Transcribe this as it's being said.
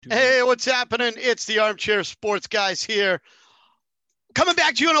Hey, what's happening? It's the Armchair Sports Guys here. Coming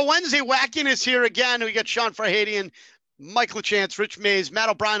back to you on a Wednesday. Wackiness here again. We got Sean Farhadian, Mike LaChance, Rich Mays, Matt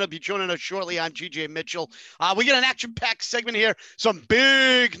O'Brien will be joining us shortly. I'm GJ Mitchell. We got an action-packed segment here. Some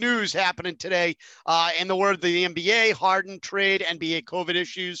big news happening today in the world of the NBA, Harden trade, NBA COVID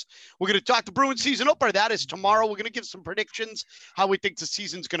issues. We're going to talk the Bruins season opener. That is tomorrow. We're going to give some predictions, how we think the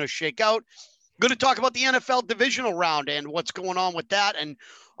season's going to shake out. Going to talk about the NFL divisional round and what's going on with that, and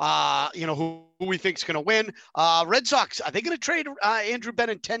who we think is going to win. Red Sox, are they going to trade Andrew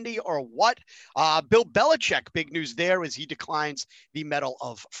Benintendi or what? Bill Belichick, big news there as he declines the Medal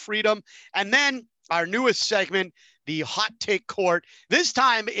of Freedom. And then our newest segment, the Hot Take Court. This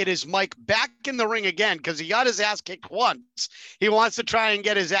time it is Mike back in the ring again because he got his ass kicked once. He wants to try and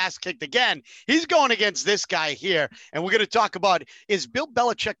get his ass kicked again. He's going against this guy here. And we're going to talk about, is Bill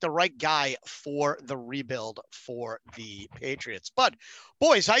Belichick the right guy for the rebuild for the Patriots? But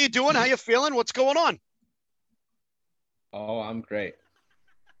boys, how you doing? How you feeling? What's going on? Oh, I'm great.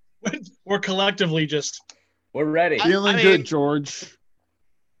 We're collectively just... We're ready. Feeling good, George.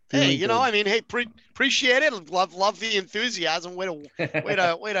 Hey, appreciate it. Love the enthusiasm. Way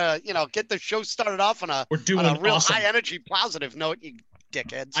to, get the show started off on a real awesome. High energy, positive note, you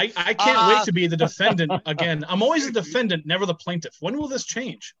dickheads. I can't wait to be the defendant again. I'm always the defendant, never the plaintiff. When will this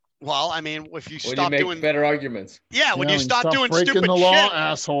change? Well, I mean, if you stop doing better arguments. Yeah, when you stop doing breaking stupid the law, shit,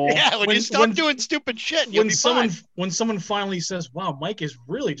 asshole. Yeah, when you stop doing stupid shit, you'll be fine. When someone finally says, "Wow, Mike is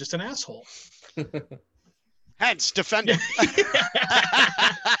really just an asshole." Hence, defend it.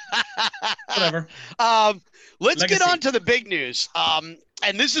 Whatever. Let's get on to the big news. And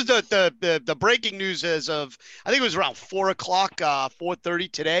this is the breaking news as of, I think it was around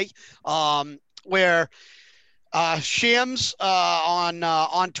 4:30 today, where Shams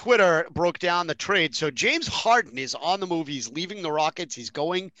on Twitter broke down the trade. So James Harden is on the move. He's leaving the Rockets. He's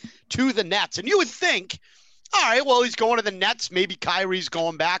going to the Nets. And you would think, all right, well, he's going to the Nets. Maybe Kyrie's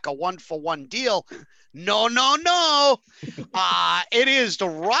going back, a 1-for-1 deal. No. It is the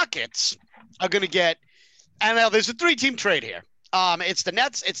Rockets are going to get, and now there's a 3-team trade here. It's the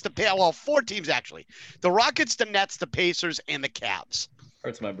Nets, four teams actually. The Rockets, the Nets, the Pacers, and the Cavs.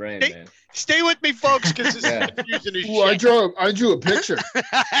 Hurts my brain, man. Stay with me, folks, because this is confusing as shit. I drew a picture.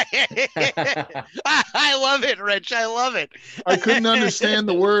 I love it, Rich. I love it. I couldn't understand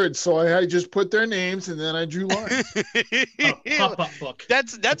the words, so I just put their names and then I drew lines. Pop-up book.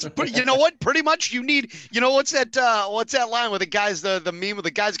 That's you know what? Pretty much you need. What's that line where the guy's the meme where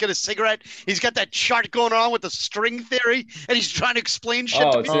the guy's got a cigarette? He's got that chart going on with the string theory, and he's trying to explain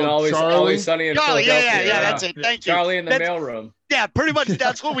shit to people. Always Sunny in Philadelphia. Yeah, that's it. Thank you. Charlie in the mailroom. Yeah, pretty much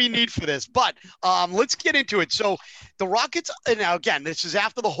that's what we need for this. But let's get into it. So the Rockets, now again, this is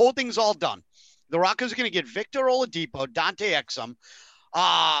after the whole thing's all done. The Rockets are going to get Victor Oladipo, Dante Exum,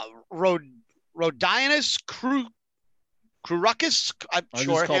 Rodions Krukas. I'm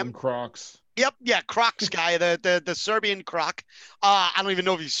sure him. Crocs. Yep, yeah, Crocs guy, the Serbian Croc. I don't even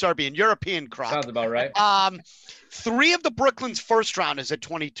know if he's Serbian, European Croc. Sounds about right. 3 of the Brooklyn's first rounders at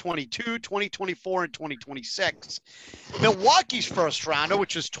 2022, 2024, and 2026. Milwaukee's first rounder,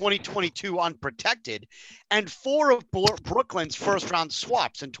 which is 2022 unprotected, and 4 of Brooklyn's first round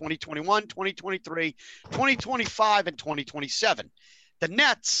swaps in 2021, 2023, 2025, and 2027. The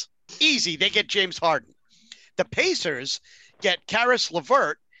Nets, easy, they get James Harden. The Pacers get Karis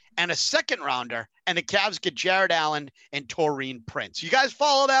LeVert and a second rounder, and the Cavs get Jared Allen and Taurean Prince. You guys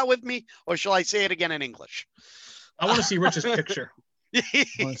follow that with me, or shall I say it again in English? I want to see Rich's picture. Want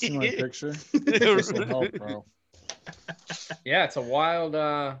to see my picture? This will help, bro. Yeah, it's a wild.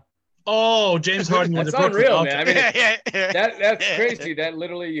 James Harden. That's unreal, man. I mean, that's crazy. That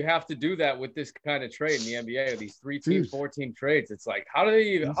literally you have to do that with this kind of trade in the NBA. These 3-team, 4-team trades. It's like, how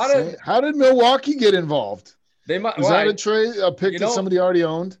did Milwaukee get involved? They might. Was that a trade, a pick that somebody already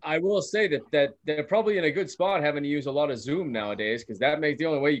owned? I will say that they're probably in a good spot having to use a lot of Zoom nowadays, because that makes the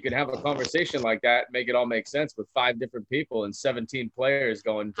only way you can have a conversation like that, make it all make sense with 5 different people and 17 players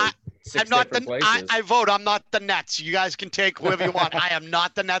going to 6 different places. I vote. I'm not the Nets. You guys can take whoever you want. I am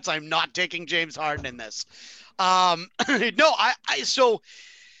not the Nets. I'm not taking James Harden in this. So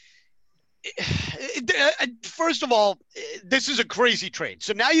first of all, this is a crazy trade.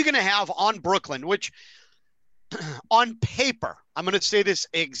 So now you're going to have on Brooklyn, which on paper, I'm going to say this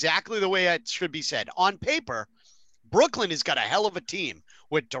exactly the way it should be said. On paper, Brooklyn has got a hell of a team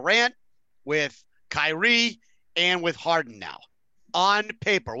with Durant, with Kyrie, and with Harden now. On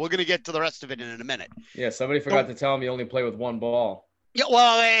paper. We're going to get to the rest of it in a minute. Yeah, somebody forgot to tell him you only play with 1 ball. Yeah,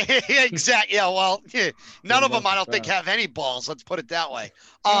 well, exactly. Yeah, well, none of them, I don't think, have any balls. Let's put it that way.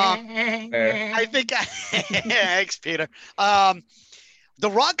 I think, thanks, Peter. The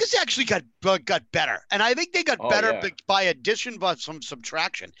Rockets actually got better, and I think they got better by addition but some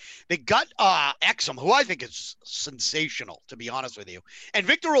subtraction. They got Exum, who I think is sensational, to be honest with you, and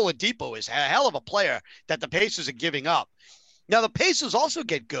Victor Oladipo is a hell of a player that the Pacers are giving up. Now the Pacers also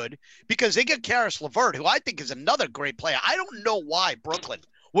get good because they get Karis LeVert, who I think is another great player. I don't know why Brooklyn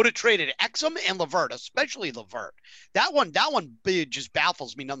would have traded Exum and LeVert, especially LeVert. That one just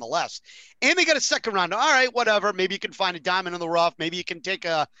baffles me nonetheless. And they got a second round. All right, whatever. Maybe you can find a diamond in the rough. Maybe you can take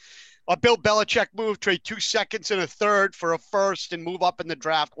a Bill Belichick move, trade 2 seconds and a third for a first and move up in the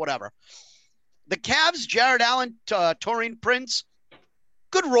draft, whatever. The Cavs, Jared Allen, Taurean Prince,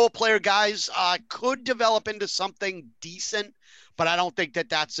 good role player guys, could develop into something decent, but I don't think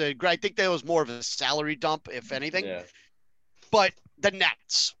that's a great. I think that was more of a salary dump, if anything. Yeah. But the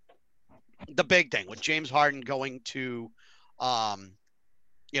Nets, the big thing with James Harden going to,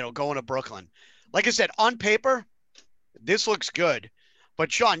 going to Brooklyn. Like I said, on paper, this looks good.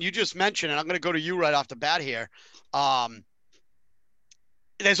 But Sean, you just mentioned, and I'm going to go to you right off the bat here.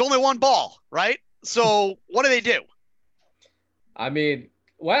 There's only one ball, right? So what do? I mean,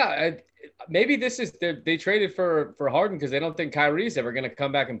 maybe this is they traded for Harden because they don't think Kyrie's ever going to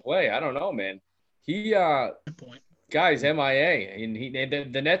come back and play. I don't know, man. Good point. Guy's MIA, and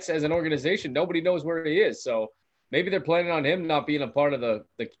the Nets as an organization, nobody knows where he is. So maybe they're planning on him not being a part of the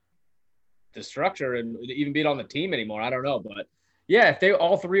structure and even being on the team anymore. I don't know, but yeah, if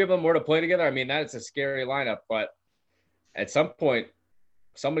all three of them were to play together, I mean, that's a scary lineup. But at some point,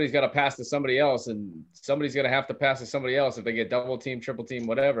 somebody's got to pass to somebody else, and somebody's going to have to pass to somebody else if they get double team, triple team,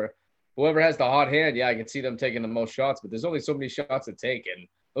 whatever. Whoever has the hot hand, I can see them taking the most shots, but there's only so many shots to take, and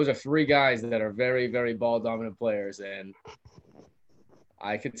those are 3 guys that are very, very ball-dominant players, and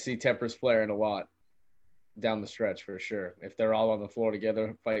I could see Tempers flaring a lot down the stretch for sure if they're all on the floor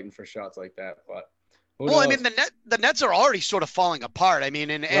together fighting for shots like that. But I mean, the Nets are already sort of falling apart. I mean,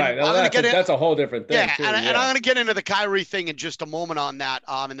 and right. That's a whole different thing. Yeah, and I'm going to get into the Kyrie thing in just a moment on that,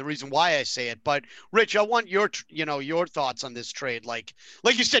 and the reason why I say it. But Rich, I want your thoughts on this trade. Like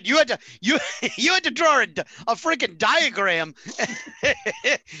you said, you had to draw a freaking diagram.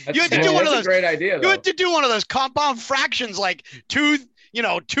 You had to do one of those. Great idea. You had to do one of those compound fractions, like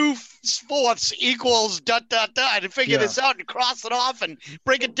 2/4 equals ... and figure this out and cross it off and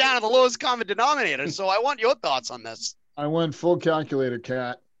break it down to the lowest common denominator. So I want your thoughts on this. I went full calculator,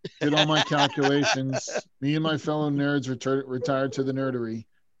 Cat. Did all my calculations. Me and my fellow nerds retired to the nerdery.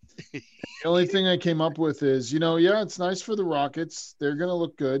 The only thing I came up with is, it's nice for the Rockets. They're going to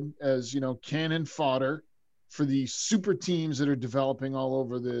look good as, cannon fodder for the super teams that are developing all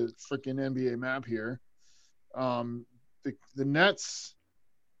over the freaking NBA map here. The Nets,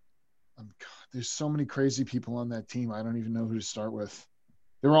 God, there's so many crazy people on that team. I don't even know who to start with.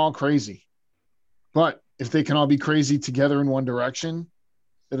 They're all crazy. But if they can all be crazy together in one direction,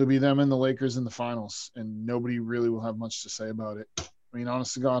 it'll be them and the Lakers in the finals, and nobody really will have much to say about it. I mean,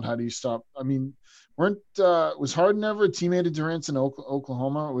 honest to God, how do you stop? I mean, was Harden ever a teammate of Durant's in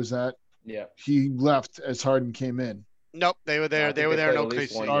Oklahoma, or was that he left as Harden came in? Nope, they were there. They were there in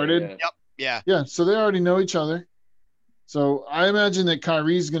OKC. Started? Yep. Yeah, so they already know each other. So I imagine that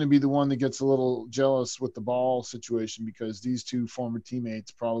Kyrie's going to be the one that gets a little jealous with the ball situation because these 2 former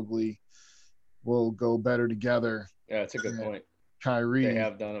teammates probably will go better together. Yeah, that's a good point. Kyrie. They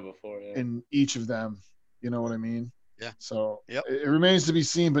have done it before. Yeah. In each of them. You know what I mean? Yeah. So it remains to be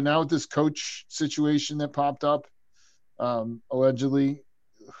seen. But now with this coach situation that popped up, allegedly,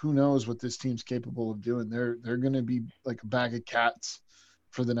 who knows what this team's capable of doing. They're going to be like a bag of cats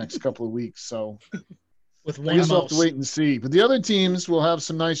for the next couple of weeks. So with I guess we'll have to wait and see. But the other teams will have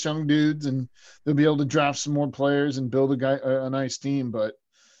some nice young dudes, and they'll be able to draft some more players and build a nice team. But,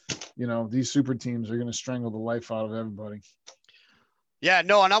 these super teams are going to strangle the life out of everybody. Yeah,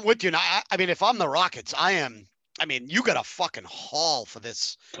 no, and I'm with you. And I mean, if I'm the Rockets, you got a fucking haul for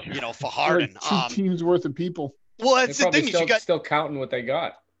this, for Harden. Like 2 teams worth of people. Well, that's the thing. You got still counting what they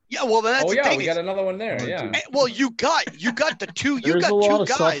got. Yeah, well, that's the thing. We got another one there. Yeah. Well, you got the 2. There's a lot of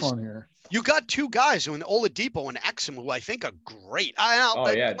stuff on here. You got 2 guys, in Oladipo and Exum, who I think are great.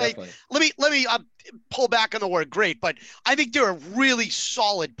 Definitely. Let me pull back on the word great, but I think they're really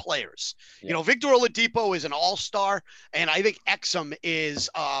solid players. Yeah. Victor Oladipo is an all-star, and I think Exum is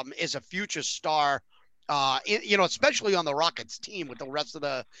a future star. Especially on the Rockets team with the rest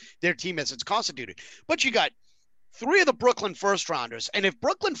of their team as it's constituted. But you got 3 of the Brooklyn first rounders, and if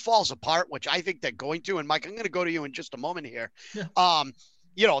Brooklyn falls apart, which I think they're going to, and Mike, I'm going to go to you in just a moment here. Yeah.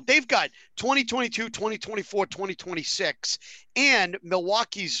 They've got 2022, 2024, 2026, and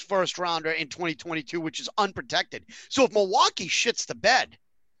Milwaukee's first rounder in 2022, which is unprotected. So if Milwaukee shits the bed,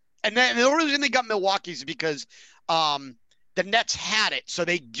 and then the reason they got Milwaukee's because the Nets had it, so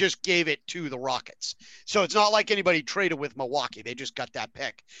they just gave it to the Rockets. So it's not like anybody traded with Milwaukee. They just got that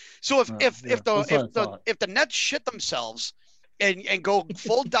pick. So if the Nets shit themselves and go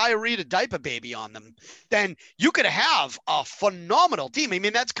full diarrhea to diaper baby on them, then you could have a phenomenal team. I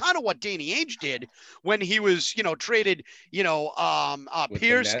mean, that's kind of what Danny Ainge did when he was, traded,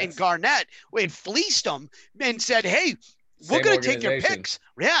 Pierce and Garnett and fleeced them and said, hey, we're going to take your picks.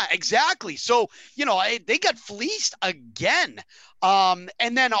 Yeah, exactly. So, they got fleeced again.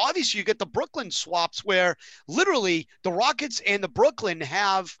 And then obviously you get the Brooklyn swaps where literally the Rockets and the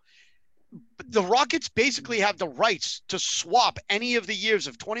Rockets basically have the rights to swap any of the years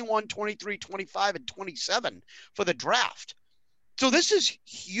of 21, 23, 25, and 27 for the draft. So this is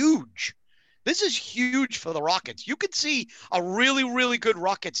huge. This is huge for the Rockets. You could see a really, really good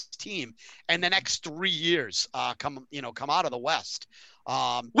Rockets team in the next 3 years come out of the West.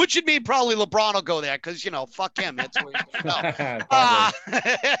 Which would mean probably LeBron will go there because, fuck him. That's where he's going to go.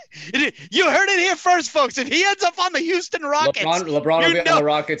 You heard it here first, folks. If he ends up on the Houston Rockets. LeBron will be on the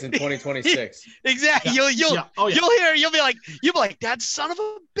Rockets in 2026. Exactly. Yeah. You'll hear, you'll be like, that son of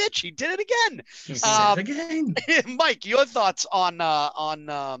a bitch. He did it again. He did it again. Mike, your thoughts on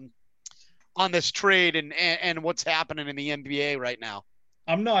this trade and what's happening in the NBA right now?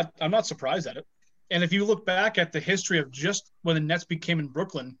 I'm not surprised at it. And if you look back at the history of just when the Nets became in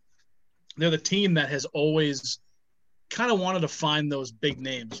Brooklyn, they're the team that has always kind of wanted to find those big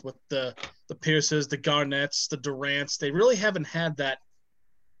names with the Pierces, the Garnetts, the Durants. They really haven't had that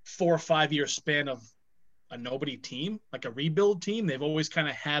 4 or 5 year span of a nobody team, like a rebuild team. They've always kind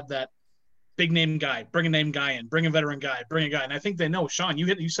of had that big name guy, bring a name guy in, bring a veteran guy, bring a guy. And I think they know, Sean,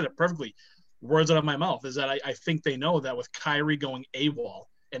 you said it perfectly. Words out of my mouth is that I think they know that with Kyrie going AWOL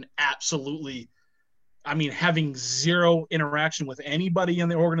and absolutely, having zero interaction with anybody in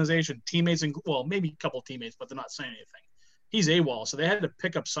the organization, teammates, and maybe a couple of teammates, but they're not saying anything. He's AWOL, so they had to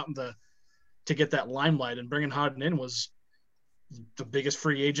pick up something to get that limelight, and bringing Harden in was the biggest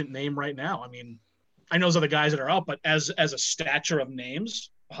free agent name right now. I know those other guys that are out, but as a stature of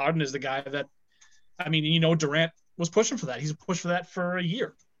names, Harden is the guy that, Durant was pushing for that. He's pushed for that for a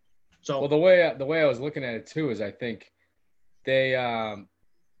year. So the way I was looking at it too is I think they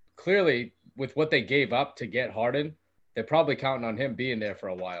clearly, with what they gave up to get Harden, they're probably counting on him being there for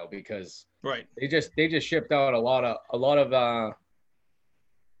a while because they just shipped out a lot of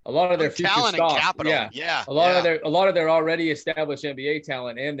their future talent stock. And capital. Yeah. A lot of their already established NBA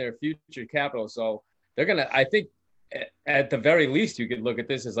talent and their future capital. So they're gonna, I think, at the very least, you could look at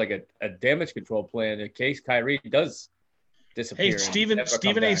this as like a damage control plan in case Kyrie does disappear. Hey, Stephen A.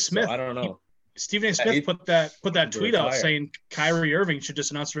 Smith. So I don't know. Stephen A. Smith put that tweet out saying Kyrie Irving should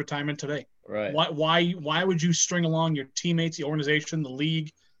just announce retirement today. Right. Why would you string along your teammates, the organization, the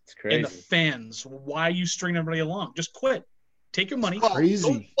league, and the fans? Why are you stringing everybody along? Just quit. Take your money.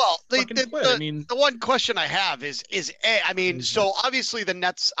 Crazy. The one question I have is so obviously the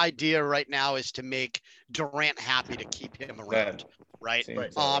Nets' idea right now is to make Durant happy to keep him around, right?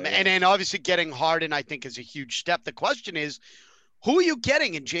 And then obviously getting Harden, I think, is a huge step. The question is, who are you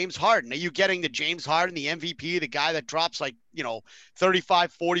getting in James Harden? Are you getting the James Harden, the MVP, the guy that drops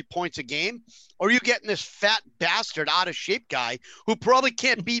 35, 40 points a game? Or are you getting this fat bastard out of shape guy who probably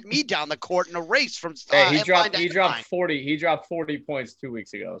can't beat me down the court in a race from he dropped 40 points 2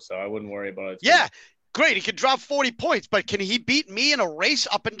 weeks ago, so I wouldn't worry about it. Yeah. Great, he could drop 40 points, but can he beat me in a race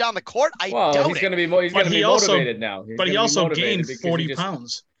up and down the court? He's going to be motivated now. But he also gained 40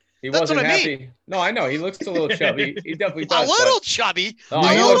 pounds. He wasn't happy. No, I know. He looks a little chubby. He definitely does. A little chubby. You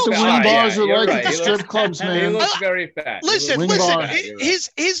know what the wing bars are like at the strip clubs, man. He looks very fat. Listen.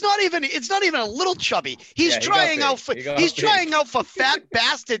 He's not even. It's not even a little chubby. He's trying out for fat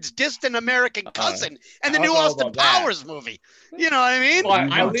bastard's distant American cousin and the new Austin Powers movie. You know what I mean? Well,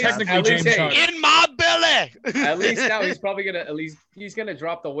 I'm technically James Harden. In my belly. At least now he's probably gonna. He's gonna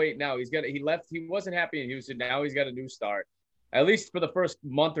drop the weight now. He left. He wasn't happy in Houston. Now he's got a new start. At least for the first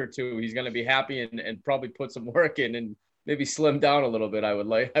month or two, he's going to be happy and probably put some work in and maybe slim down a little bit. I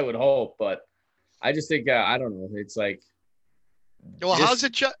would hope, but I just think I don't know. It's like, well, how's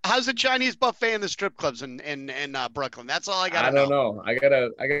the Chinese buffet in the strip clubs in Brooklyn? That's all I got. I don't know. I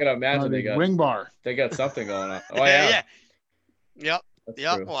gotta imagine they got wing bar. They got something going on. Oh yeah. Yep.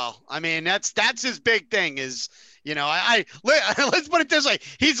 True. Well, that's his big thing is. Let's put it this way.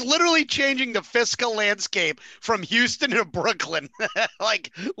 He's literally changing the fiscal landscape from Houston to Brooklyn.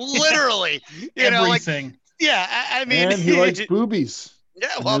 Like literally, everything. And he likes boobies. Yeah.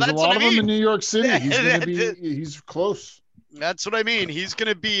 Well, there's that's a lot what of I mean. them in New York City. He's close. That's what I mean. He's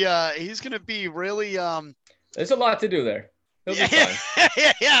going to be really, there's a lot to do there. He'll be fine.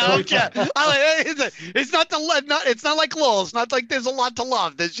 Yeah. Okay. It's not like Lowell. It's not like there's a lot to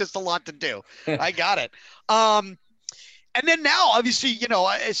love. There's just a lot to do. I got it. And then now, obviously,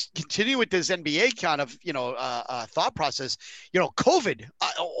 it's continue with this NBA kind of, thought process. COVID.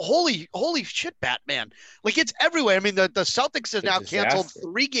 Holy shit, Batman! Like it's everywhere. I mean, the Celtics have now canceled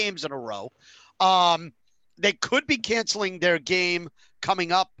 3 games in a row. They could be canceling their game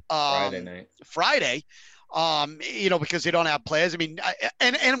coming up Friday night. Because they don't have players. I mean,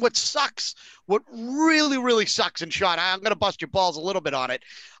 and what really sucks, and Sean, I'm going to bust your balls a little bit on it,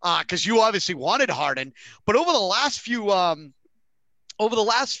 because you obviously wanted Harden, but over the last few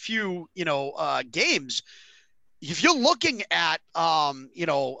games, if you're looking at, Brown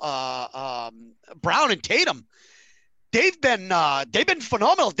and Tatum, they've been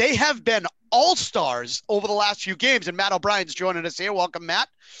phenomenal. They have been all-stars over the last few games, and Matt O'Brien's joining us here. Welcome, Matt.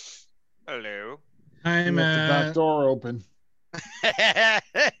 Hello. I'm the back door open.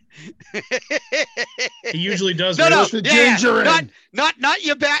 He usually does. Not your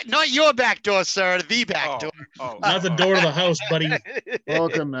back door, sir. The back door. Not the door to the house, buddy.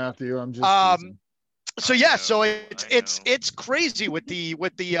 Welcome, Matthew. I'm just teasing. So yeah, so it's crazy with the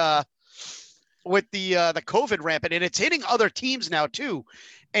COVID rampant, and it's hitting other teams now too.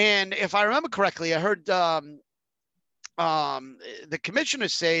 And if I remember correctly, I heard the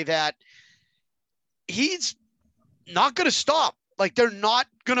commissioners say that he's not going to stop. Like they're not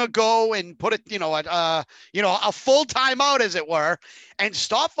going to go and put it, a full timeout, as it were, and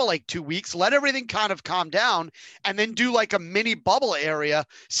stop for like 2 weeks, let everything kind of calm down, and then do like a mini bubble area,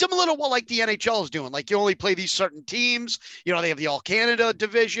 similar to what like the NHL is doing. Like you only play these certain teams, they have the All Canada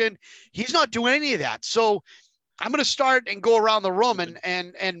division. He's not doing any of that. So I'm going to start and go around the room,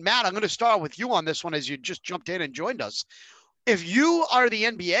 and Matt, I'm going to start with you on this one, as you just jumped in and joined us. If you are the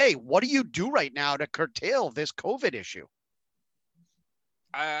NBA, what do you do right now to curtail this COVID issue?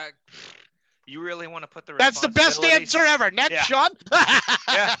 You really want to put the That's the best answer ever. Next, yeah. Sean?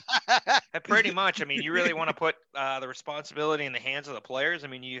 Yeah, pretty much. I mean, you really want to put the responsibility in the hands of the players. I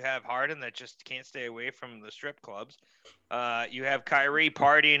mean, you have Harden that just can't stay away from the strip clubs. You have Kyrie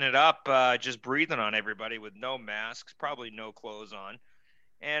partying it up, just breathing on everybody with no masks, probably no clothes on.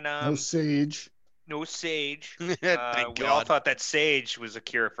 And no sage. No sage. We all thought that sage was a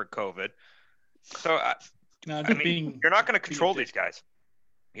cure for COVID. So, you're not going to control these guys.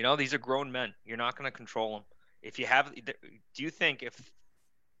 These are grown men. You're not going to control them. Do you think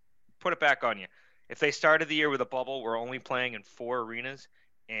put it back on you, if they started the year with a bubble, we're only playing in 4 arenas,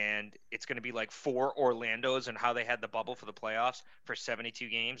 and it's going to be like 4 Orlandos and how they had the bubble for the playoffs for 72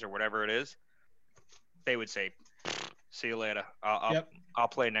 games or whatever it is, they would say, see you later. I'll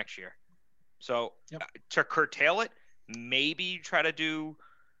play next year. So to curtail it, maybe try to do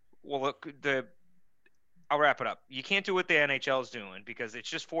I'll wrap it up. You can't do what the NHL is doing because it's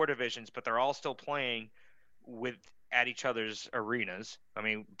just 4 divisions, but they're all still playing at each other's arenas. I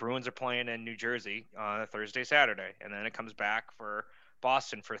mean, Bruins are playing in New Jersey on Thursday, Saturday, and then it comes back for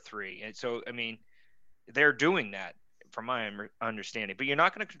Boston for 3. And so, I mean, they're doing that from my understanding. But you're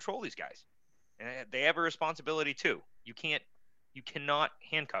not going to control these guys. They have a responsibility too. You cannot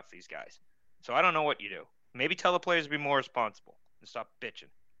handcuff these guys. So I don't know what you do. Maybe tell the players to be more responsible and stop bitching.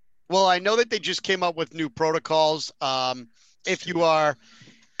 Well, I know that they just came up with new protocols. If you are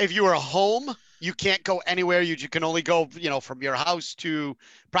home, you can't go anywhere. You can only go, from your house to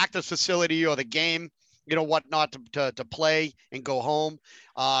practice facility or the game, whatnot to play and go home.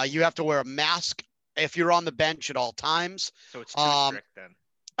 You have to wear a mask if you're on the bench at all times. So it's too strict then.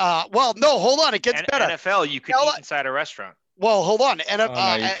 Well, no, hold on. It gets better. NFL, you can eat inside a restaurant. Well, hold on. And you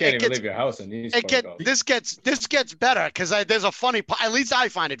can't even leave your house in these. This gets better because there's a funny. At least I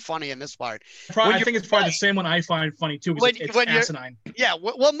find it funny in this part. I think it's probably the same one I find funny too. It's asinine. Yeah.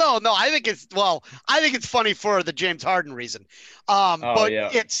 Well, no. I think it's funny for the James Harden reason.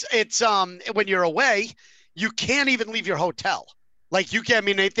 It's when you're away, you can't even leave your hotel. Like you can. I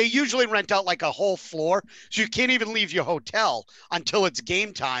mean, they usually rent out like a whole floor, so you can't even leave your hotel until it's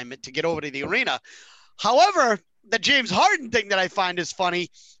game time to get over to the arena. However, the James Harden thing that I find is funny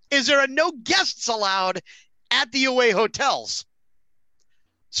is there are no guests allowed at the away hotels.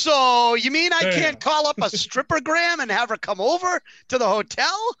 So you mean I can't call up a strippergram and have her come over to the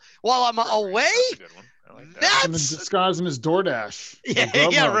hotel while I'm away? That's a good one. I like that. And disguise him as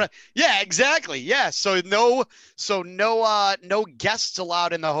DoorDash. Yeah, exactly. Yeah. So no guests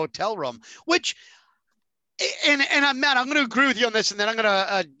allowed in the hotel room, which. And Matt, I'm going to agree with you on this, and then I'm going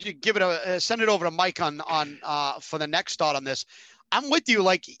to send it over to Mike on for the next thought on this. I'm with you.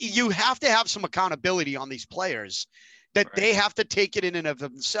 Like you have to have some accountability on these players that they have to take it in and of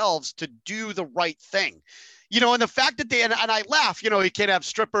themselves to do the right thing. And the fact that and I laugh, you can't have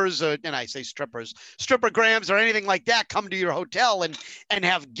strippers, and I say strippergrams or anything like that come to your hotel and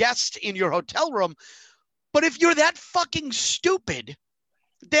have guests in your hotel room. But if you're that fucking stupid,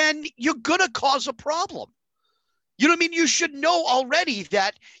 then you're going to cause a problem. You know what I mean? You should know already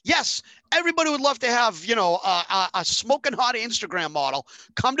that, yes, everybody would love to have, a smoking hot Instagram model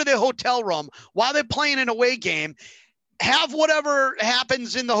come to their hotel room while they're playing an away game, have whatever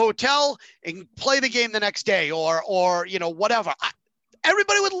happens in the hotel and play the game the next day or whatever.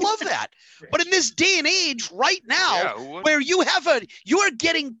 Everybody would love that. But in this day and age right now, where you are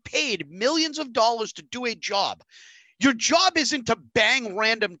getting paid millions of dollars to do a job. Your job isn't to bang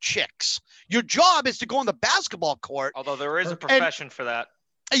random chicks. Your job is to go on the basketball court. Although there is a profession for that.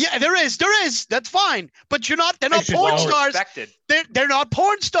 Yeah, there is. That's fine. But they're not porn stars. They're not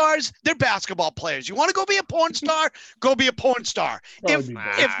porn stars. They're basketball players. You want to go be a porn star? Go be a porn star. If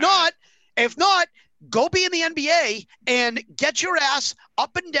not, go be in the NBA and get your ass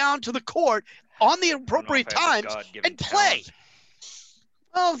up and down to the court on the appropriate times and play.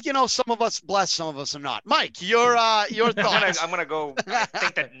 Well, some of us blessed, some of us are not. Mike, your thoughts. I'm gonna go. I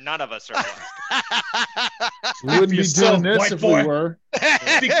think that none of us are blessed. We wouldn't be doing this if we were.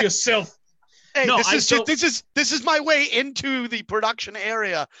 Speak for yourself. Hey, this is my way into the production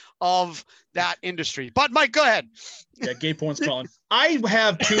area of that industry. But Mike, go ahead. Yeah, gay porn's calling. I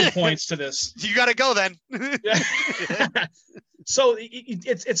have 2 points to this. You got to go then. So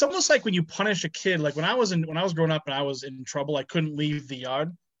it's almost like when you punish a kid. Like when I was growing up and I was in trouble, I couldn't leave the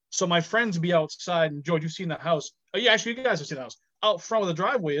yard. So my friends would be outside, and George, you've seen the house. Oh yeah, actually, you guys have seen the house. Out front where the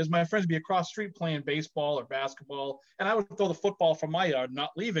driveway is, my friends would be across the street playing baseball or basketball, and I would throw the football from my yard,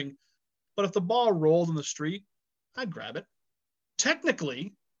 not leaving. But if the ball rolled in the street, I'd grab it.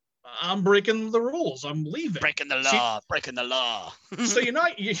 Technically, I'm breaking the rules. I'm leaving. Breaking the law. So you're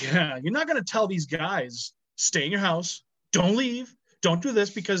not going to tell these guys, stay in your house, don't leave, don't do this,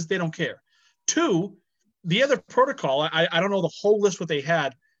 because they don't care. 2, the other protocol, I don't know the whole list what they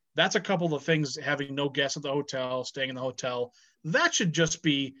had. That's a couple of things, having no guests at the hotel, staying in the hotel. That should just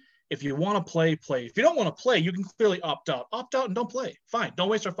be, if you want to play, play. If you don't want to play, you can clearly opt out. Opt out and don't play. Fine. Don't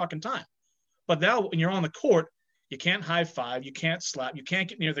waste our fucking time. But now when you're on the court, you can't high five, you can't slap, you can't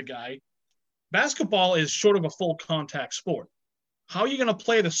get near the guy. Basketball is sort of a full contact sport. How are you going to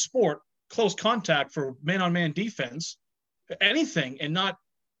play the sport close contact for man-on-man defense, anything, and not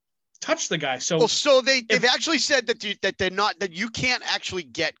touch the guy? So they've actually said that you can't actually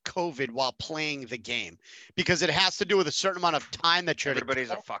get COVID while playing the game because it has to do with a certain amount of time that you're. Everybody's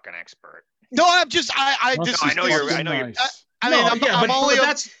a fucking expert. No, I know you're.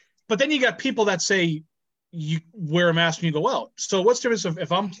 But then you got people that say you wear a mask when you go out. So what's the difference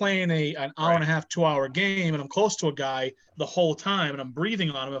if I'm playing an hour and a half, 2 hour game and I'm close to a guy the whole time and I'm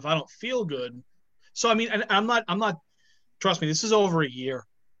breathing on him if I don't feel good? So, I mean, and I'm not, trust me, this is over a year.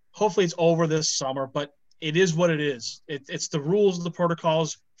 Hopefully it's over this summer, but it is what it is. It's the rules, the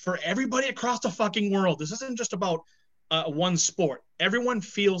protocols for everybody across the fucking world. This isn't just about one sport. Everyone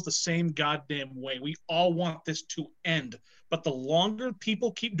feels the same goddamn way. We all want this to end. But the longer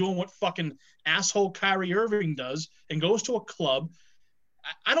people keep doing what fucking asshole Kyrie Irving does and goes to a club,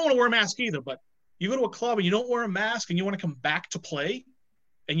 I don't want to wear a mask either, but you go to a club and you don't wear a mask and you want to come back to play,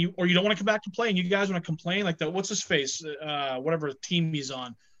 or you don't want to come back to play and you guys want to complain like what's his face, whatever team he's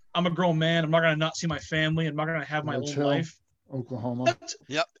on. I'm a grown man. I'm not going to not see my family. I'm not going to have my own life. Oklahoma.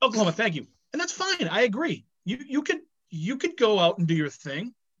 Yep. Oklahoma. Thank you. And that's fine. I agree. You could go out and do your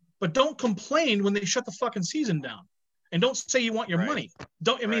thing, but don't complain when they shut the fucking season down. And don't say you want your money.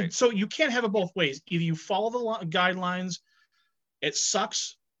 So you can't have it both ways. Either you follow the guidelines, it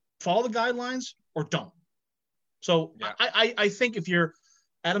sucks, follow the guidelines, or don't. So yeah. I think if you're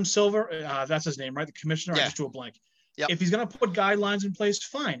Adam Silver, that's his name, right? The commissioner, I just drew a blank. Yep. If he's going to put guidelines in place,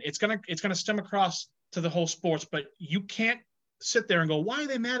 fine. It's going to stem across to the whole sports, but you can't sit there and go, why are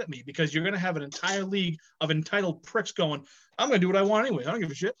they mad at me? Because you're going to have an entire league of entitled pricks going, I'm going to do what I want anyway. I don't give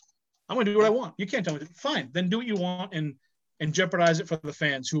a shit. I'm going to do what I want. You can't tell me. Fine. Then do what you want and jeopardize it for the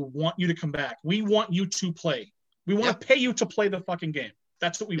fans who want you to come back. We want you to play. We want to pay you to play the fucking game.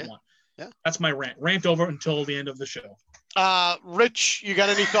 That's what we want. Yeah. That's my rant. Rant over until the end of the show. Rich, you got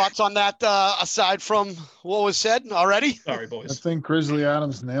any thoughts on that aside from what was said already? Sorry, boys. I think Grizzly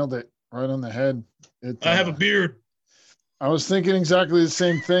Adams nailed it right on the head. I have a beard. I was thinking exactly the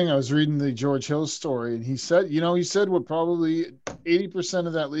same thing. I was reading the George Hill story, and he said what probably 80%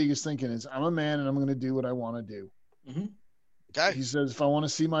 of that league is thinking is, I'm a man and I'm going to do what I want to do. Mm-hmm. Okay. He says, if I want to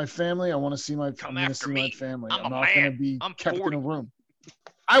see my family, I want to see my family. I'm not going to be kept in a room.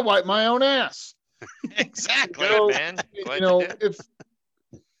 I wipe my own ass. Exactly. Good, man.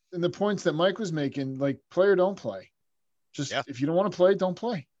 the points that Mike was making, like player don't play. Just if you don't want to play, don't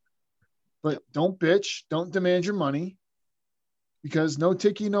play. But don't bitch. Don't demand your money, because no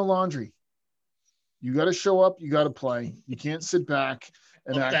ticky, no laundry. You got to show up. You got to play. You can't sit back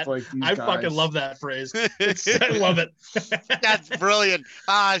and act like these guys. I fucking love that phrase. I love it. That's brilliant.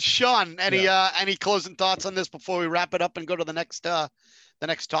 Sean, any closing thoughts on this before we wrap it up and go to the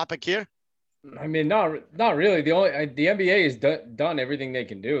next topic here? I mean, not really. The NBA has done everything they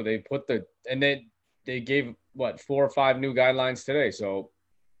can do. They put they gave 4 or 5 new guidelines today. So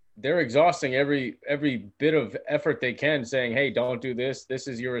they're exhausting every bit of effort they can, saying, hey, don't do this. This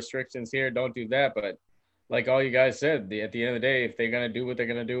is your restrictions here. Don't do that. But like all you guys said, at the end of the day, if they're going to do what they're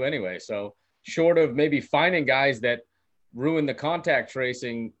going to do anyway. So short of maybe finding guys that ruin the contact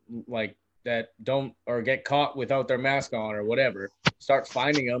tracing, like that don't, or get caught without their mask on or whatever, start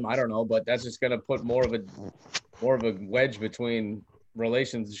finding them. I don't know, but that's just going to put more of a wedge between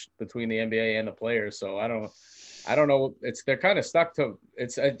relations between the NBA and the players. So I don't know. They're kind of stuck to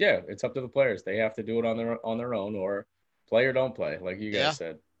it's up to the players. They have to do it on their own, or play or don't play, like you guys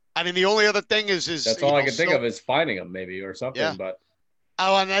said. I mean, the only other thing is that's all I can think of is finding them maybe or something. Yeah. But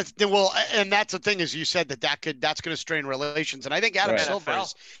and that's the thing is, you said that's going to strain relations, and I think Adam Silver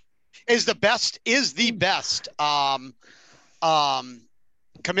is the best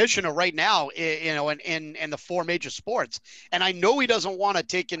commissioner right now, in the 4 major sports. And I know he doesn't want to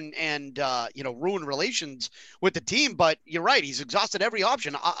take and ruin relations with the team, but you're right. He's exhausted every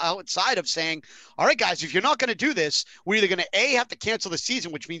option outside of saying, all right, guys, if you're not going to do this, we're either going to have to cancel the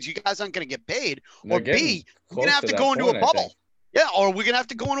season, which means you guys aren't going to get paid, or B, we're going to have to go into a bubble. Yeah, or we're gonna have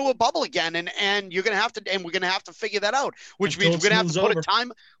to go into a bubble again, and you're gonna have to, and we're gonna have to figure that out. Which means we're gonna have to put a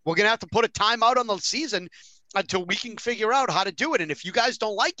time. We're gonna have to put a time out on the season until we can figure out how to do it. And if you guys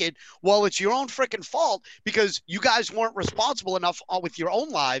don't like it, well, it's your own freaking fault, because you guys weren't responsible enough with your own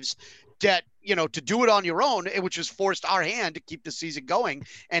lives that to do it on your own, which has forced our hand to keep the season going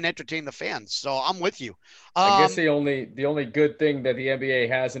and entertain the fans. So I'm with you. I guess the only good thing that the NBA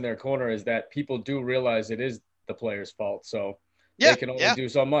has in their corner is that people do realize it is the players' fault. So. They can only do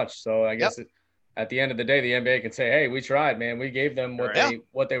so much. So I guess at the end of the day, the NBA can say, hey, we tried, man. We gave them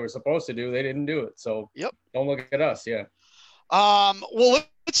what they were supposed to do. They didn't do it. So don't look at us. Yeah. Well,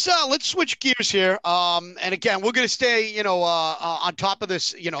 let's switch gears here. And again, we're going to stay, on top of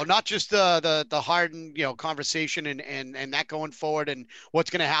this, not just the Harden, conversation and that going forward and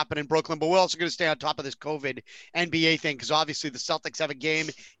what's going to happen in Brooklyn, but we're also going to stay on top of this COVID NBA thing, because obviously the Celtics have a game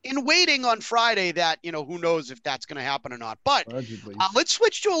in waiting on Friday that, who knows if that's going to happen or not. But let's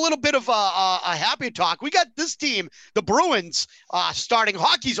switch to a little bit of a happy talk. We got this team, the Bruins, starting.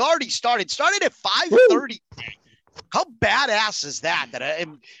 Hockey's already started at 5:30. How badass is that?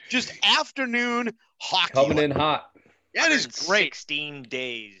 Just afternoon hockey. Coming in hot. That is great. 16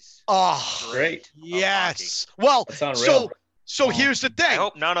 days. Oh, great. Yes. Well, so here's the thing. I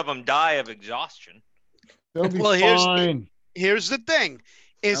hope none of them die of exhaustion. They'll be fine. Here's the thing.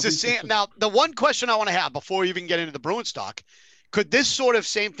 Now, the one question I want to have before we even get into the Bruins talk, could this sort of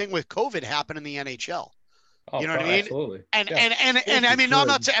same thing with COVID happen in the NHL? You know what I mean? Absolutely. And I mean, no, I'm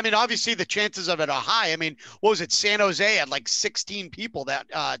not saying, I mean, obviously the chances of it are high. I mean, what was it? San Jose had like 16 people that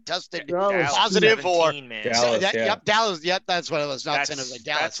tested positive, or Dallas, Yep, Dallas. Yep, that's what it was. Not San Jose,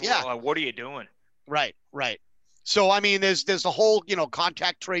 Dallas. Yeah. What are you doing? Right. So I mean, there's the whole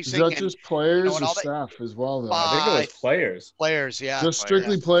contact tracing. Is that just players or staff as well? Though I think it was players. Players, yeah. Just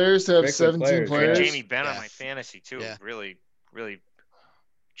strictly players to have 17 players. Jamie Benn on my fantasy too. Really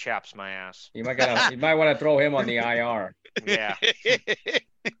chaps my ass. You might want to throw him on the IR. Yeah.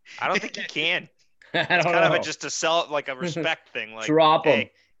 I don't think he can. I don't know. Kind of just to sell it like a respect thing. Like, drop him.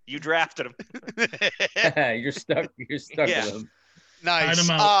 You drafted him. You're stuck with him. Nice.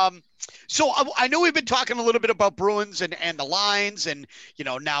 So I know we've been talking a little bit about Bruins and the lines, and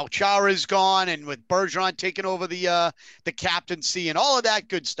now Chara's gone, and with Bergeron taking over the captaincy and all of that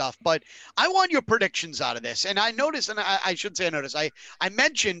good stuff. But I want your predictions out of this. And I noticed, and I shouldn't say I noticed, I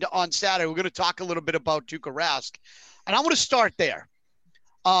mentioned on Saturday we're going to talk a little bit about Tuukka Rask, and I want to start there.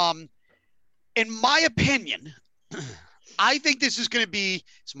 In my opinion, I think this is going to be,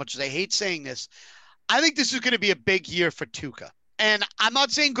 as much as I hate saying this, I think this is going to be a big year for Tuukka. And I'm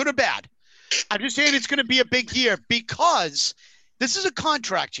not saying good or bad. I'm just saying it's going to be a big year, because this is a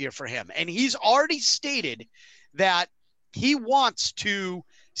contract year for him. And he's already stated that he wants to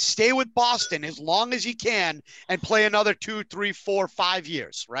stay with Boston as long as he can and play another 2, 3, 4, 5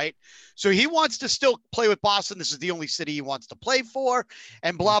 years, right? So he wants to still play with Boston. This is the only city he wants to play for,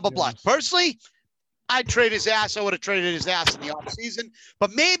 and blah, blah, blah. Personally, I'd trade his ass. I would have traded his ass in the offseason.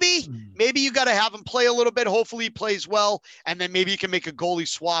 But maybe you got to have him play a little bit. Hopefully he plays well, and then maybe you can make a goalie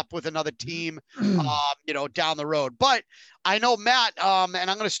swap with another team, down the road. But I know, Matt, and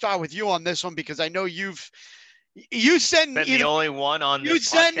I'm going to start with you on this one because I know you send been the only one on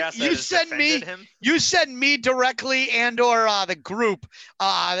this podcast that has defended him. You send me directly and or the group,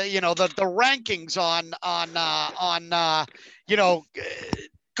 the rankings on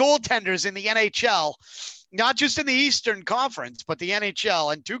goaltenders in the NHL, not just in the Eastern Conference, but the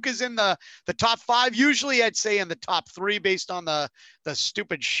NHL. And Tuukka's in the top 5. Usually I'd say in the top 3 based on the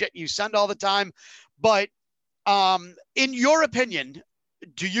stupid shit you send all the time. But in your opinion,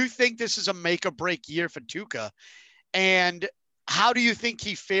 do you think this is a make or break year for Tuukka? And how do you think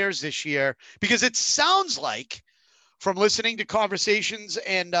he fares this year? Because it sounds like, from listening to conversations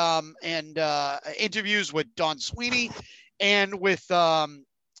and interviews with Don Sweeney and with Bruce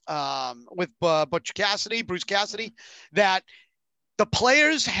Cassidy, that the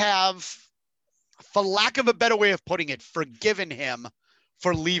players have, for lack of a better way of putting it, forgiven him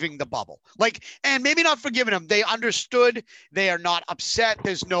for leaving the bubble. And maybe not forgiven him. They understood. They are not upset.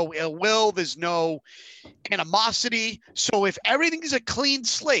 There's no ill will. There's no animosity. So if everything is a clean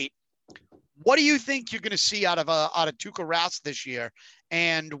slate, what do you think you're going to see out of Tuukka Rask this year?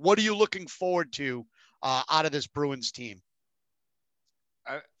 And what are you looking forward to out of this Bruins team?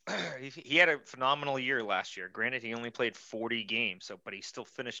 He had a phenomenal year last year. Granted, he only played 40 games, but he still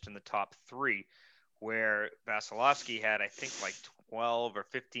finished in the top 3, where Vasilevsky had, I think, like 12 or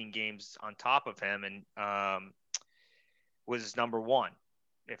 15 games on top of him and was number 1.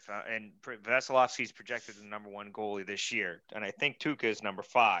 And Vasilevsky's projected the number 1 goalie this year, and I think Tuukka is number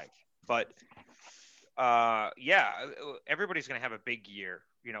 5. But everybody's going to have a big year,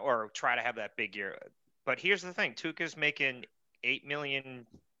 or try to have that big year. But here's the thing: Tuukka's making $8 million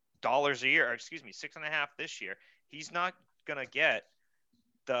a year, or excuse me, $6.5 this year. He's not going to get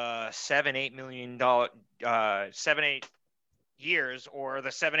the $7-8 million, 7-8 years, or the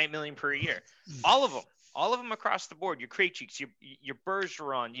 $7-8 million per year. All of them across the board. Your Krejciks, your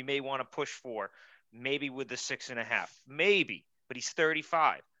Bergeron, you may want to push for, maybe with the 6.5, maybe, but he's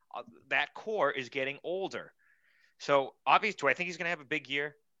 35. That core is getting older. So obviously, do I think he's going to have a big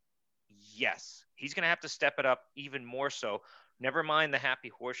year? Yes. He's going to have to step it up even more so. Never mind the happy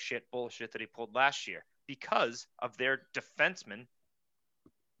horse shit bullshit that he pulled last year, because of their defenseman,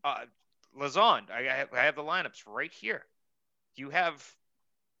 Lazon. I have the lineups right here. You have,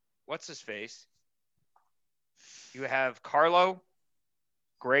 what's his face? You have Carlo,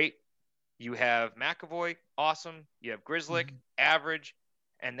 great. You have McAvoy, awesome. You have Grzelcyk, average.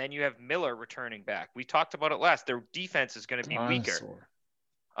 And then you have Miller returning back. We talked about it last. Their defense is going to be weaker.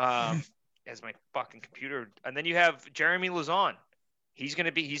 As my fucking computer. And then you have Jeremy Lauzon. He's going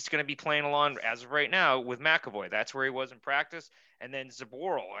to be playing along as of right now with McAvoy. That's where he was in practice. And then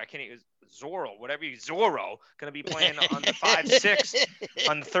Zorro going to be playing on the 5-6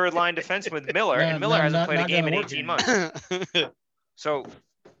 on the third line defense with Miller. And Miller hasn't played a game in 18 months. So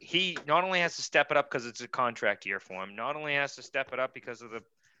he not only has to step it up because it's a contract year for him, not only has to step it up because of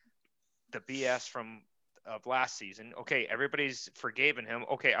the BS of last season. Okay, everybody's forgiven him.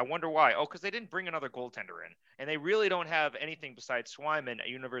 Okay, I wonder why. Oh, because they didn't bring another goaltender in, and they really don't have anything besides Swayman at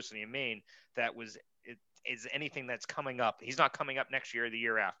University of Maine that is anything that's coming up. He's not coming up next year or the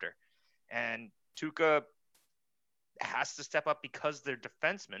year after, and Tuukka has to step up because they're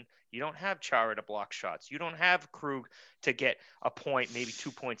defensemen. You don't have Chara to block shots. You don't have Krug to get a point, maybe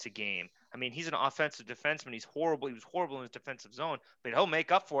 2 points a game. I mean, he's an offensive defenseman. He's horrible. He was horrible in his defensive zone, but he'll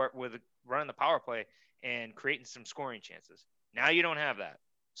make up for it with running the power play and creating some scoring chances. Now you don't have that.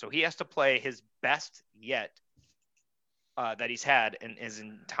 So he has to play his best yet that he's had in his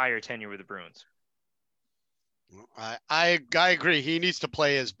entire tenure with the Bruins. I agree. He needs to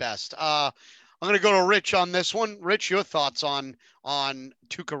play his best. I'm going to go to Rich on this one. Rich, your thoughts on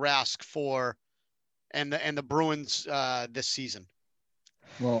Tuukka Rask and the Bruins this season?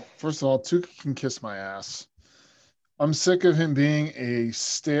 Well, first of all, Tuukka can kiss my ass. I'm sick of him being a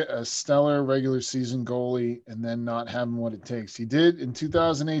stellar regular season goalie and then not having what it takes. He did in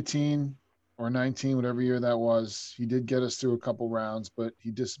 2018 or 19, whatever year that was. He did get us through a couple rounds, but he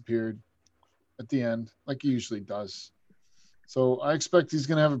disappeared at the end like he usually does. So I expect he's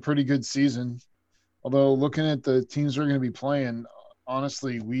going to have a pretty good season. Although looking at the teams we're going to be playing,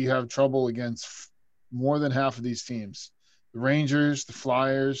 honestly, we have trouble against more than half of these teams. The Rangers, the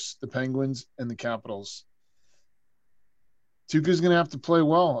Flyers, the Penguins, and the Capitals. Tuukka's going to have to play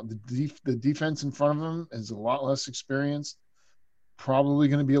well. The defense in front of him is a lot less experienced, probably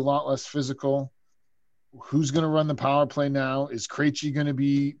going to be a lot less physical. Who's going to run the power play now? Is Krejci going to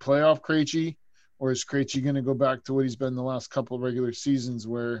be playoff Krejci, or is Krejci going to go back to what he's been the last couple of regular seasons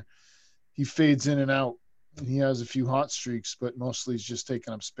where he fades in and out and he has a few hot streaks, but mostly he's just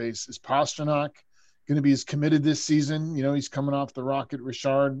taking up space? Is Pastrnak going to be as committed this season? You know, he's coming off the Rocket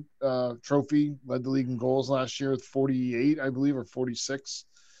Richard trophy, led the league in goals last year with 48, I believe, or 46.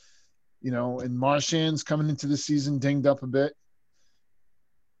 You know, and Marchand's coming into the season dinged up a bit.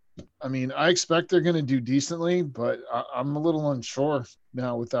 I mean, I expect they're going to do decently, but I'm a little unsure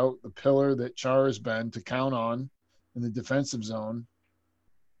now without the pillar that Char has been to count on in the defensive zone,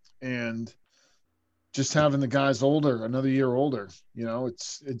 and just having the guys older, another year older. You know,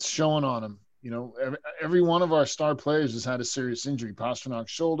 it's showing on them. You know, every one of our star players has had a serious injury.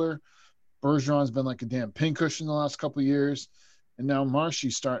 Pasternak's shoulder, Bergeron's been like a damn pincushion the last couple of years, and now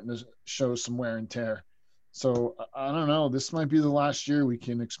Marshy's starting to show some wear and tear. So I don't know. This might be the last year we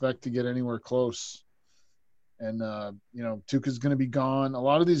can expect to get anywhere close. And you know, Tuukka's going to be gone. A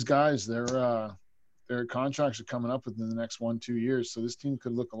lot of these guys, their contracts are coming up within the next 1-2 years. So this team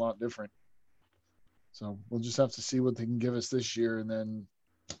could look a lot different. So we'll just have to see what they can give us this year, and then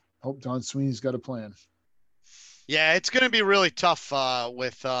hope Don Sweeney's got a plan. Yeah, it's going to be really tough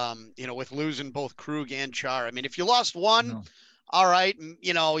with losing both Krug and Char. I mean, if you lost one, all right,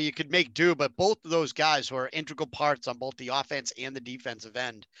 you know, you could make do, but both of those guys were integral parts on both the offense and the defensive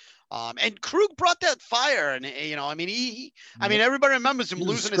end. And Krug brought that fire, and you know, I mean, everybody remembers him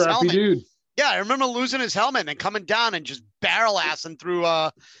losing his helmet. Dude. Yeah, I remember losing his helmet and coming down and just barrel assing through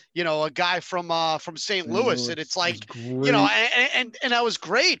a guy from St. Louis. And it's like, you know, and that was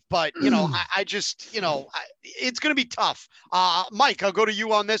great, but you know, I just, you know, it's going to be tough. Mike, I'll go to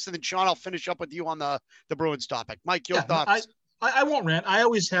you on this, and then Sean, I'll finish up with you on the Bruins topic. Mike, your thoughts? I won't rant. I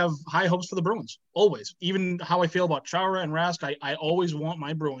always have high hopes for the Bruins. Always. Even how I feel about Chara and Rask, I always want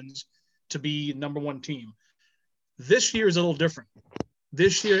my Bruins to be number one team. This year is a little different.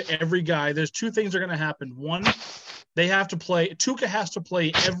 This year, every guy, there's two things are going to happen. One, they have to play. Tuukka has to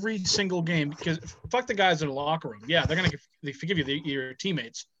play every single game, because fuck the guys in the locker room. Yeah, they're going to forgive you, your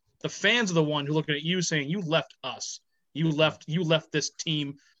teammates. The fans are the one who looking at you saying, you left us. You left this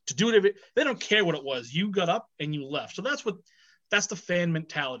team to do it. They don't care what it was. You got up and you left. So that's the fan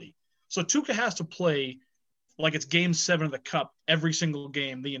mentality. So Tuukka has to play like it's game 7 of the cup every single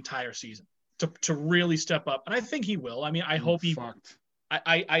game the entire season to really step up. And I think he will. I mean, I hope he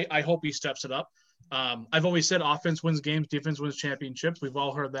steps it up. I've always said offense wins games, defense wins championships. We've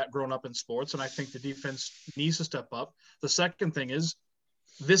all heard that growing up in sports, and I think the defense needs to step up. The second thing is,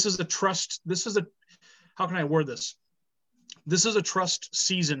 how can I word this? This is a trust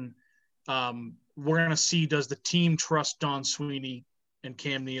season. We're going to see, does the team trust Don Sweeney and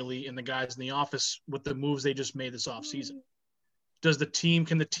Cam Neely and the guys in the office with the moves they just made this offseason?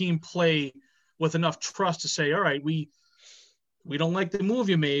 Can the team play with enough trust to say, all right, we don't like the move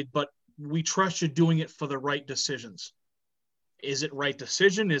you made, but we trust you doing it for the right decisions. Is it right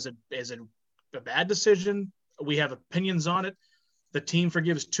decision? Is it a bad decision? We have opinions on it. The team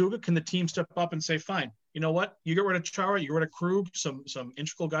forgives Tuukka. Can the team step up and say, fine, you know what? You get rid of Chara, you get rid of Krug, some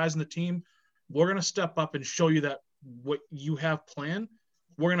integral guys in the team. We're going to step up and show you that what you have planned,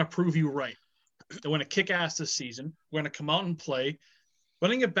 we're going to prove you right. We're going to kick ass this season. We're going to come out and play. We're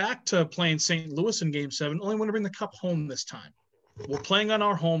going to get back to playing St. Louis in Game 7. Only want to bring the cup home this time. We're playing on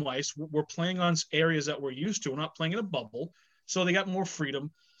our home ice. We're playing on areas that we're used to. We're not playing in a bubble, so they got more freedom.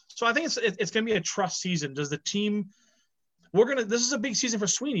 So I think it's going to be a trust season. Does the team? This is a big season for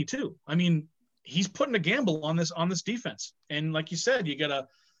Sweeney too. I mean, he's putting a gamble on this defense, and like you said, you get a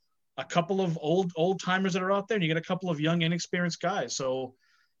couple of old timers that are out there, and you get a couple of young, inexperienced guys. So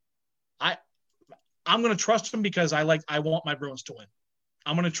I'm going to trust him because I want my Bruins to win.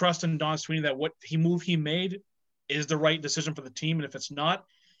 I'm going to trust in Don Sweeney that what he made is the right decision for the team. And if it's not,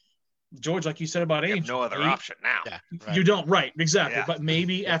 George, like you said about age, no other option now. Yeah, right. You don't, right? Exactly. Yeah. But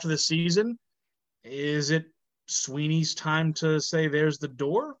maybe after the season, is it Sweeney's time to say, "There's the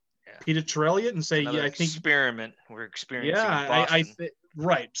door"? Yeah. Peter Chiarelliot and say, "Yeah, I think experiment. We're experiencing." Yeah,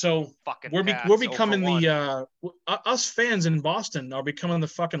 right. So we're becoming the us fans in Boston are becoming the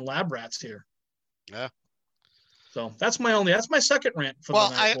fucking lab rats here. Yeah. So that's my second rant for the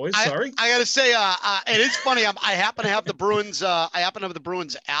night, boys. Sorry. I gotta say, it is funny. I happen to have the Bruins. The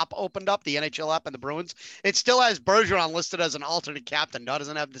Bruins app opened up, the NHL app, and the Bruins. It still has Bergeron listed as an alternate captain. No,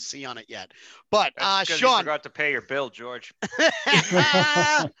 doesn't have the C on it yet. But Sean, you forgot to pay your bill, George.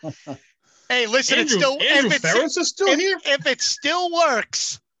 Hey, listen, Andrew Ferris is still here. If it still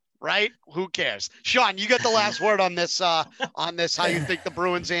works, right? Who cares? Sean, you got the last word on this. How you think the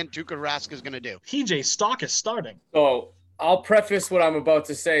Bruins and Tuukka Rask is going to do? TJ Stock is starting. So I'll preface what I'm about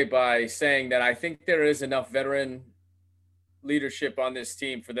to say by saying that I think there is enough veteran leadership on this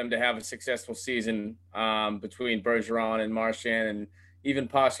team for them to have a successful season between Bergeron and Marchand, and even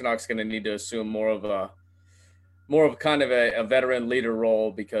Pasternak's going to need to assume more of kind of a veteran leader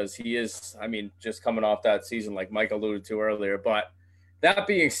role, because he is, I mean, just coming off that season like Mike alluded to earlier. But that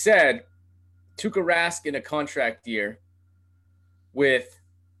being said, Tuukka Rask in a contract year with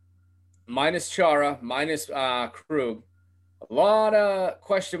minus Chara, minus Krug, a lot of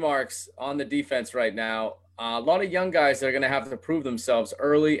question marks on the defense right now. A lot of young guys that are going to have to prove themselves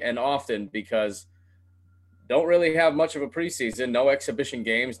early and often, because don't really have much of a preseason, no exhibition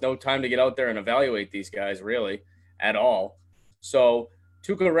games, no time to get out there and evaluate these guys really at all. So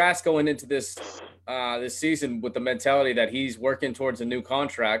Tuukka Rask going into this season with the mentality that he's working towards a new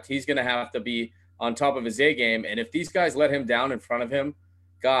contract, he's going to have to be on top of his A game. And if these guys let him down in front of him,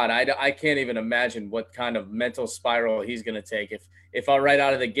 God, I can't even imagine what kind of mental spiral he's going to take. If right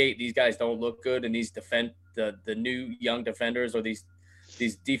out of the gate these guys don't look good, and these the new young defenders, or these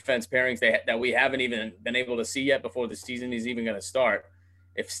defense pairings that we haven't even been able to see yet before the season is even going to start,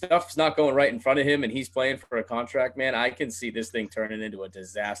 if stuff's not going right in front of him and he's playing for a contract, man, I can see this thing turning into a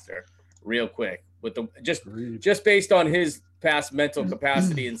disaster real quick, with the just based on his past mental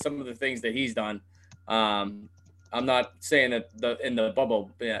capacity and some of the things that he's done. I'm not saying that in the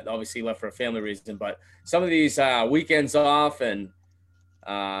bubble, obviously left for a family reason, but some of these weekends off, and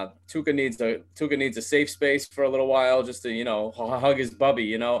Tuukka needs a safe space for a little while, just to hug his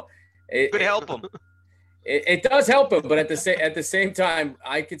bubby. It could help him. It does help him, but at the same time,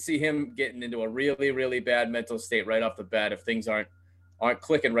 I could see him getting into a really, really bad mental state right off the bat if things aren't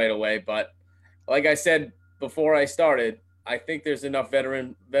clicking right away. But like I said before I started, I think there's enough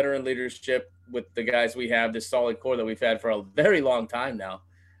veteran leadership with the guys we have, this solid core that we've had for a very long time now.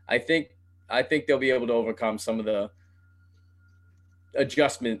 I think they'll be able to overcome some of the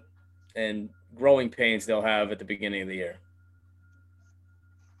adjustment and growing pains they'll have at the beginning of the year.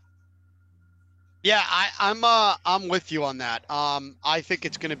 Yeah, I'm with you on that. I think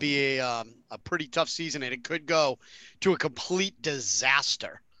it's going to be a pretty tough season, and it could go to a complete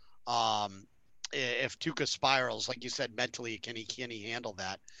disaster. If Tuukka spirals, like you said, mentally, can he handle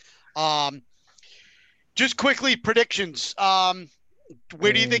that? Just quickly, predictions.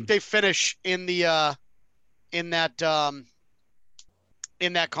 Where do you think they finish in their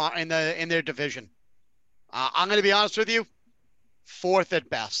division? I'm going to be honest with you, fourth at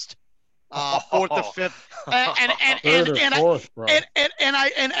best. Fourth or fifth, and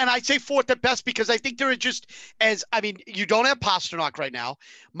I say fourth at best because I think there are just you don't have Pasternak right now.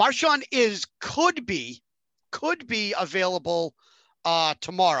 Marchand could be available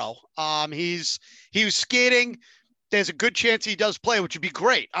tomorrow. He was skating. There's a good chance he does play, which would be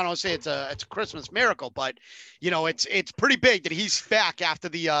great. I don't say it's a Christmas miracle, but it's pretty big that he's back after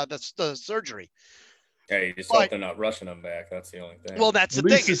the surgery. Yeah, you just hope they're not rushing him back. That's the only thing. Well, that's At the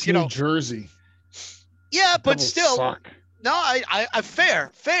least thing. It's New Jersey. Yeah, but That'll still, suck. no, I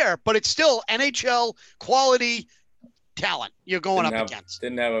fair, but it's still NHL quality talent you're going against.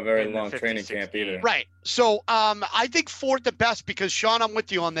 Didn't have a very long training camp either. Right. So I think fourth the best because Sean, I'm with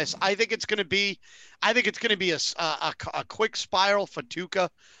you on this. I think it's going to be a quick spiral for Tuukka.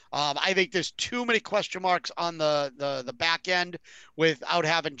 I think there's too many question marks on the back end without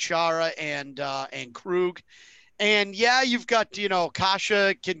having Chara and Krug. And yeah, you've got,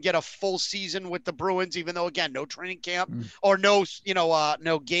 Kasha can get a full season with the Bruins, even though again, no training camp or no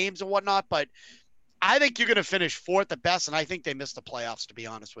games and whatnot. But I think you're going to finish fourth at best. And I think they missed the playoffs, to be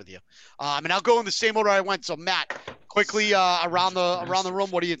honest with you. And I'll go in the same order I went. So Matt, quickly around the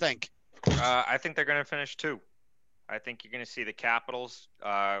room. What do you think? I think they're going to finish two. I think you're going to see the Capitals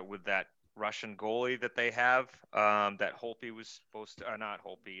with that Russian goalie that they have. That Holtby was supposed to, not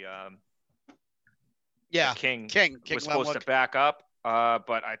Holtby. King was supposed to back up.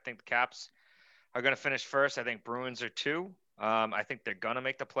 But I think the Caps are going to finish first. I think Bruins are two. I think they're going to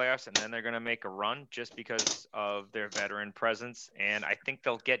make the playoffs, and then they're going to make a run just because of their veteran presence. And I think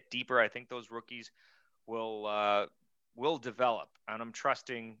they'll get deeper. I think those rookies will develop, and I'm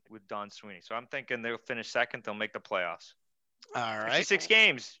trusting with Don Sweeney. So I'm thinking they'll finish second. They'll make the playoffs. All right. 6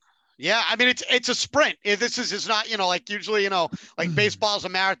 games. Yeah, I mean it's a sprint. This is not like usually like baseball's a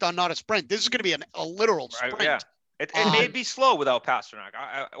marathon, not a sprint. This is going to be a literal sprint. Right, yeah, it may be slow without Pasternak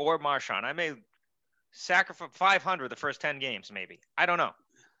or Marchand. I may sacrifice 500 the first 10 games, maybe. I don't know,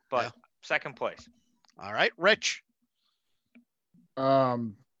 but second place. All right, Rich. I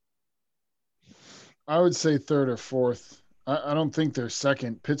would say third or fourth. I don't think they're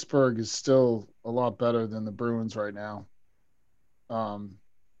second. Pittsburgh is still a lot better than the Bruins right now.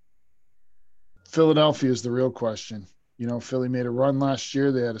 Philadelphia is the real question. Philly made a run last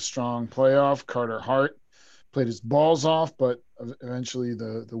year. They had a strong playoff. Carter Hart played his balls off, but eventually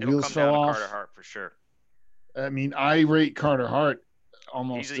the wheels fell off. Carter Hart for sure. I mean, I rate Carter Hart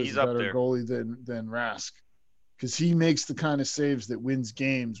almost he's as a better goalie than Rask, because he makes the kind of saves that wins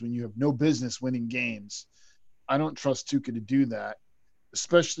games when you have no business winning games. I don't trust Tuukka to do that,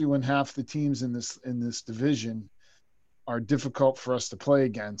 especially when half the teams in this division are difficult for us to play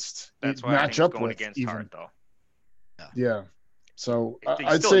against. That's why match up with against even. Hart, though. Yeah. So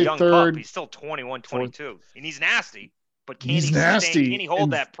I'd say third. Pup. He's still 21, 22, and he's nasty. But can he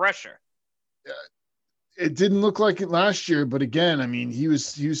hold that pressure? It didn't look like it last year, but again, I mean, he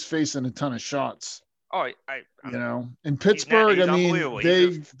was facing a ton of shots. Oh, in Pittsburgh, I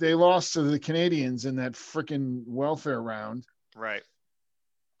mean, they lost to the Canadians in that freaking welfare round. Right.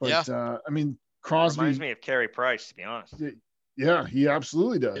 But I mean, Crosby reminds me of Carey Price, to be honest. Yeah, he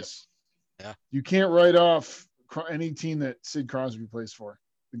absolutely does. Yeah. You can't write off any team that Sid Crosby plays for.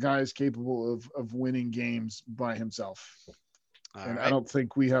 The guy is capable of winning games by himself. All right. I don't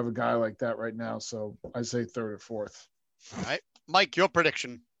think we have a guy like that right now. So I say third or fourth. All right. Mike, your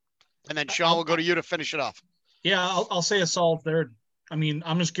prediction. And then Sean will go to you to finish it off. Yeah, I'll say a solid third. I mean,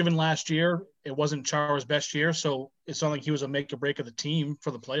 I'm just giving last year, it wasn't Chara's best year. So it's not like he was a make or break of the team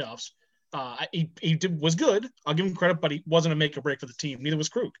for the playoffs. He was good. I'll give him credit, but he wasn't a make or break for the team. Neither was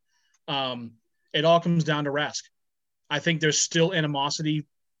Krug. It all comes down to Rask. I think there's still animosity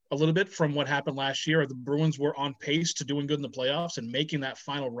a little bit from what happened last year. The Bruins were on pace to doing good in the playoffs and making that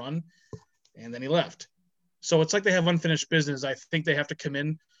final run, and then he left. So it's like they have unfinished business. I think they have to come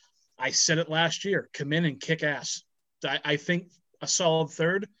in. I said it last year, come in and kick ass. I think a solid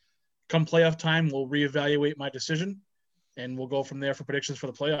third. Come playoff time, we'll reevaluate my decision, and we'll go from there for predictions for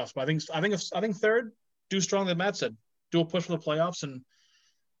the playoffs. But I think third, do strong, like Matt said. Do a push for the playoffs and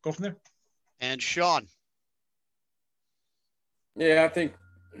go from there. And Sean. Yeah, I think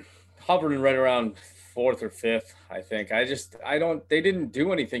hovering right around fourth or fifth, I think. They didn't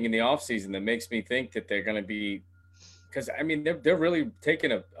do anything in the offseason that makes me think that they're going to be, because, I mean, they're really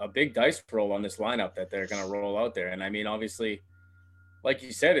taking a big dice roll on this lineup that they're going to roll out there. And, I mean, obviously, like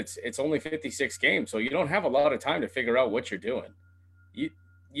you said, it's only 56 games, so you don't have a lot of time to figure out what you're doing. You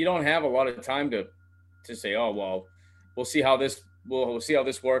don't have a lot of time to say, oh, well, we'll see how this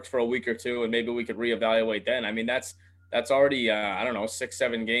works for a week or two, and maybe we could reevaluate then. I mean, that's already,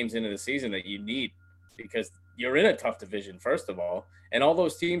 6-7 games into the season that you need, because you're in a tough division, first of all, and all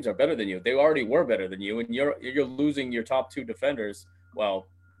those teams are better than you. They already were better than you, and you're losing your top two defenders. Well,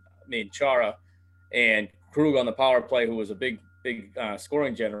 I mean, Chara and Krug on the power play, who was a big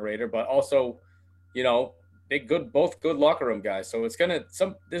scoring generator, but also, both good locker room guys. So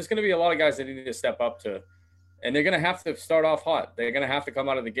there's gonna be a lot of guys that need to step up to, and they're gonna have to start off hot. They're gonna have to come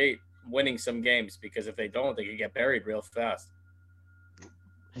out of the gate winning some games, because if they don't, they can get buried real fast.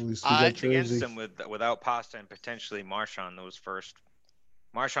 It's against them without Pasta and potentially Marchand the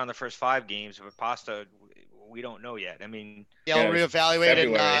first 5 games, but Pasta, we don't know yet. I mean, we'll reevaluate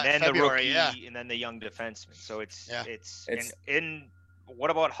in February, the rookie, and then the young defenseman. So it's and what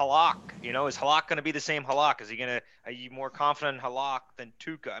about Halak? Is Halak going to be the same Halak? Are you more confident in Halak than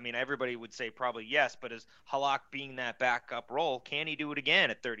Tuukka? I mean, everybody would say probably yes, but is Halak being that backup role? Can he do it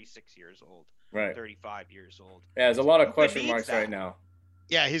again at 36 years old? Right. 35 years old. Yeah, there's a lot of question marks right now.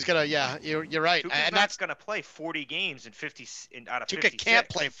 Yeah, he's gonna. Yeah, you're right. Tuukka's and that's gonna play 40 games out of 56. Tuukka can't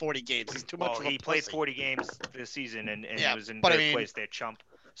play 40 games. He's too much. Well, he played 40 games this season, and he was in third place there, chump.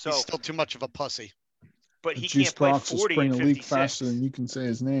 So he's still too much of a pussy. But he can't play 40 and 56. Leak faster than you can say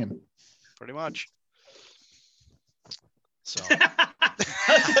his name. Pretty much. So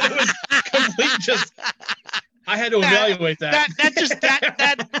it was complete. I had to evaluate that.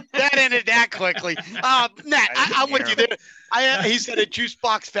 That ended that quickly. Matt, I'm with you there. He said a juice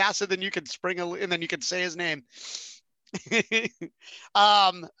box faster than you can and then you can say his name.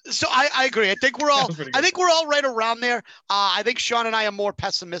 So I agree. I think we're all right around there. I think Sean and I are more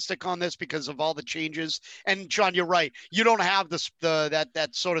pessimistic on this because of all the changes. And Sean, you're right. You don't have that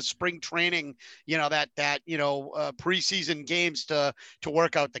sort of spring training, preseason games to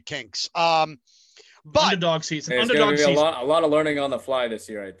work out the kinks. But underdog season. It's going to be a lot of learning on the fly this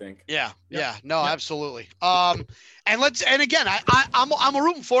year, I think. Yeah. Absolutely. And again, I'm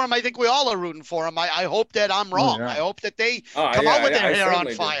rooting for him. I think we all are rooting for him. I hope that I'm wrong. I hope that they come out with their hair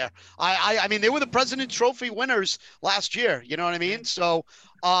on fire. I mean, they were the President's Trophy winners last year. You know what I mean? So,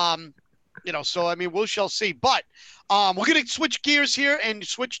 we shall see. But we're going to switch gears here and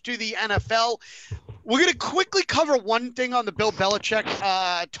switch to the NFL. We're going to quickly cover one thing on the Bill Belichick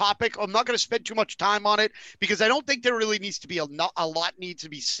topic. I'm not going to spend too much time on it because I don't think there really needs to be a lot needs to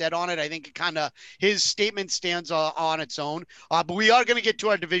be said on it. I think his statement stands on its own. But we are going to get to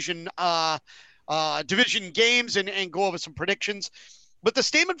our division division games and go over some predictions. But the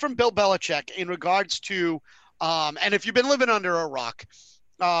statement from Bill Belichick in regards to, and if you've been living under a rock,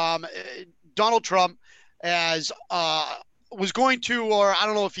 Donald Trump was going to, or I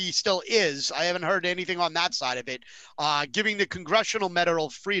don't know if he still is, I haven't heard anything on that side of it, giving the Congressional Medal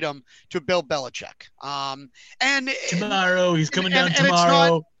of Freedom to Bill Belichick. And tomorrow, he's coming down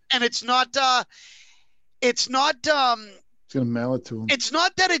tomorrow. It's not, he's going to mail it to him. It's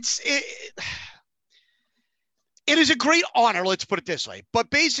not that it is a great honor, let's put it this way. But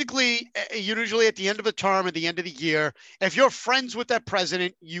basically, usually at the end of a term, at the end of the year, if you're friends with that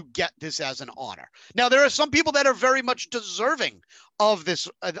president, you get this as an honor. Now, there are some people that are very much deserving of this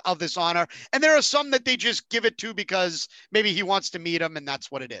honor, and there are some that they just give it to because maybe he wants to meet him, and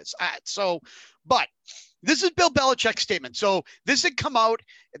that's what it is. But this is Bill Belichick's statement. So this had come out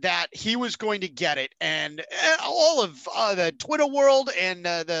that he was going to get it, and all of the Twitter world and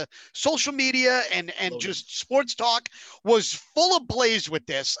the social media and just sports talk was full of blaze with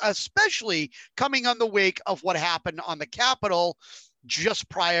this, especially coming on the wake of what happened on the Capitol just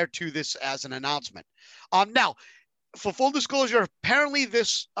prior to this as an announcement. Now, for full disclosure, apparently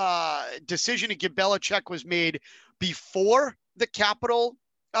this decision to give Belichick was made before the Capitol,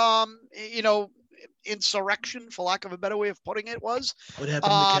 insurrection, for lack of a better way of putting it, was. What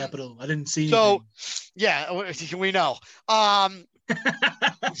happened in the Capitol? I didn't see anything. So, yeah, we know.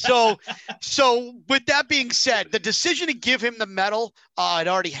 So with that being said, the decision to give him the medal had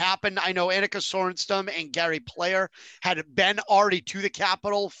already happened. I know Annika Sorenstam and Gary Player had been already to the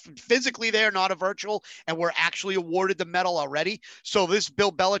Capitol, physically there, not a virtual, and were actually awarded the medal already. So this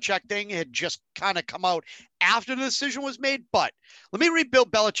Bill Belichick thing had just kind of come out after the decision was made. But let me read Bill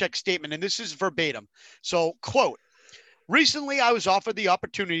Belichick's statement, and this is verbatim. So, quote, "Recently, I was offered the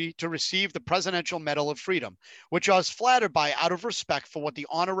opportunity to receive the Presidential Medal of Freedom, which I was flattered by out of respect for what the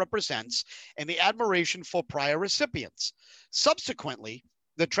honor represents and the admiration for prior recipients. Subsequently,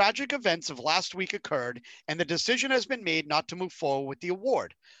 the tragic events of last week occurred, and the decision has been made not to move forward with the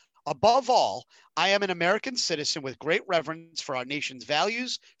award. Above all, I am an American citizen with great reverence for our nation's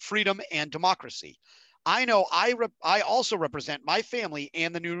values, freedom, and democracy. I know I also represent my family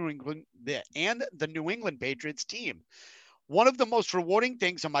and the New England Patriots team. One of the most rewarding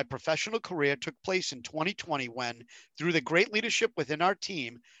things in my professional career took place in 2020 when, through the great leadership within our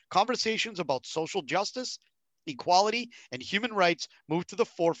team, conversations about social justice, equality, and human rights moved to the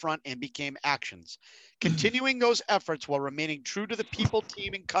forefront and became actions. Continuing those efforts while remaining true to the people,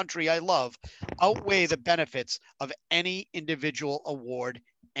 team, and country I love outweigh the benefits of any individual award,"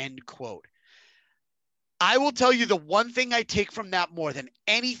 end quote. I will tell you the one thing I take from that more than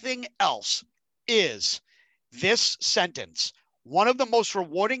anything else is this sentence. One of the most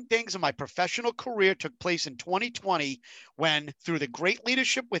rewarding things in my professional career took place in 2020 when, through the great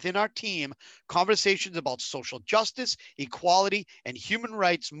leadership within our team, conversations about social justice, equality, and human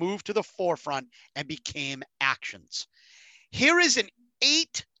rights moved to the forefront and became actions. Here is an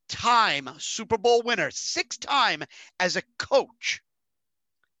 8-time Super Bowl winner, 6-time as a coach.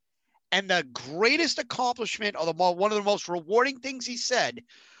 And the greatest accomplishment, or one of the most rewarding things he said,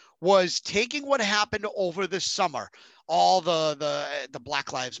 was taking what happened over the summer, all the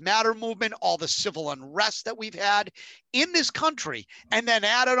Black Lives Matter movement, all the civil unrest that we've had in this country, and then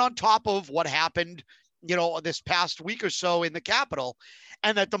added on top of what happened, this past week or so in the Capitol,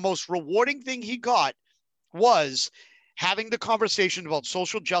 and that the most rewarding thing he got was having the conversation about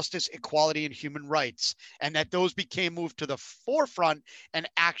social justice, equality, and human rights, and that those became moved to the forefront and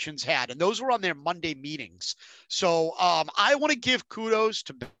actions had. And those were on their Monday meetings. So I want to give kudos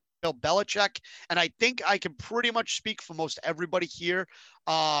to Bill Belichick, and I think I can pretty much speak for most everybody here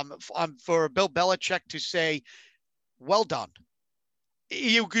for Bill Belichick to say, well done.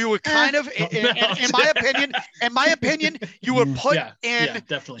 You were kind of, in my opinion, you were put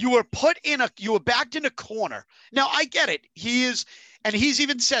definitely. You were backed in a corner. Now I get it. He's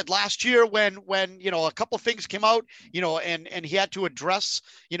even said last year when a couple of things came out, and he had to address,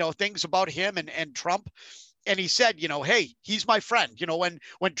 things about him and Trump. And he said, hey, he's my friend.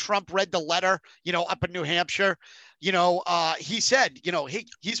 When Trump read the letter, up in New Hampshire, he said, hey,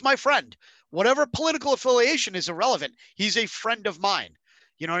 he's my friend. Whatever political affiliation is irrelevant. He's a friend of mine.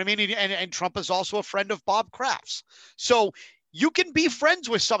 You know what I mean? And Trump is also a friend of Bob Kraft's. So you can be friends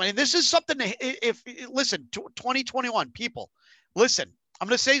with someone. And this is something listen, 2021 people, listen, I'm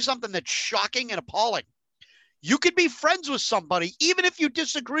going to say something that's shocking and appalling. You could be friends with somebody, even if you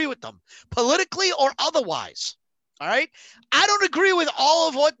disagree with them politically or otherwise. All right. I don't agree with all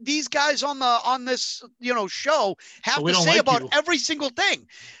of what these guys on this, show have to say about every single thing.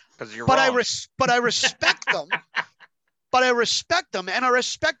 But I respect them. but I respect them and I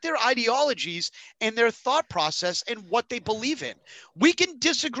respect their ideologies and their thought process and what they believe in. We can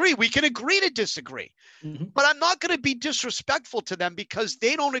disagree. We can agree to disagree. Mm-hmm. But I'm not going to be disrespectful to them because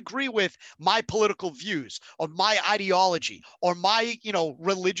they don't agree with my political views or my ideology or my,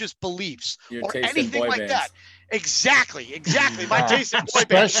 religious beliefs or anything like that. Exactly. My taste in boy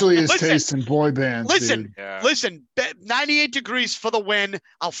bands. Especially his taste in boy bands. Listen, dude. Listen. 98 degrees for the win.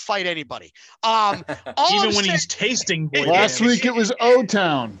 I'll fight anybody. Even when he's tasting boy bands. Last week it was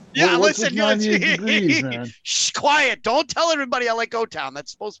O-Town. Yeah, what's listen. 98 degrees, man? Shh, quiet. Don't tell everybody I like O-Town.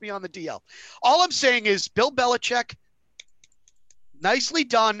 That's supposed to be on the DL. All I'm saying is Bill Belichick, nicely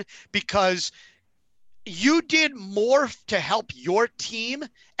done, because you did more to help your team.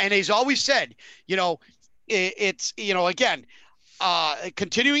 And he's always said, it's, again,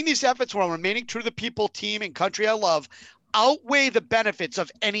 continuing these efforts while remaining true to the people, team, and country I love outweigh the benefits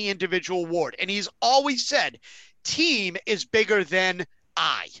of any individual award. And he's always said, team is bigger than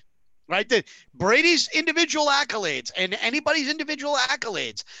I. Right? Brady's individual accolades and anybody's individual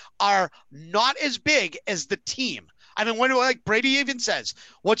accolades are not as big as the team. I mean, like Brady even says,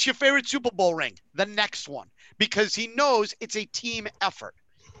 what's your favorite Super Bowl ring? The next one, because he knows it's a team effort.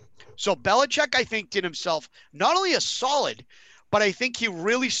 So Belichick, I think, did himself not only a solid, but I think he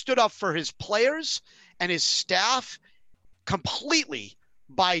really stood up for his players and his staff completely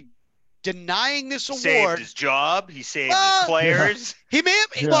by denying this award. Saved his job. He saved his players. He may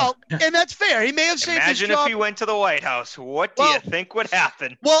have, and that's fair. He may have saved his job. Imagine if he went to the White House. What do you think would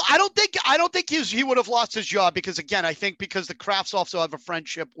happen? Well, I don't think he would have lost his job because, again, I think because the Crafts also have a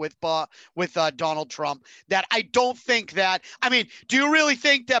friendship with Donald Trump, that I don't think that. I mean, do you really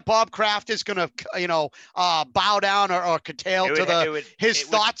think that Bob Kraft is going to, bow down or curtail his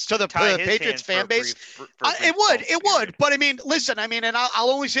thoughts to the Patriots fan base? It would. But I mean, listen. I mean, and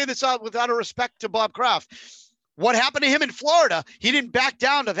I'll only say this without a respect to Bob Kraft. What happened to him in Florida? He didn't back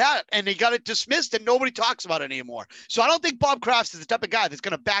down to that, and he got it dismissed, and nobody talks about it anymore. So I don't think Bob Kraft is the type of guy that's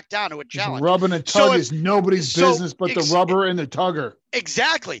going to back down to a challenge. Rubbing a tug is nobody's business but the rubber and the tugger.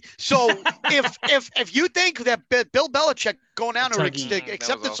 Exactly. So if you think that Bill Belichick going down to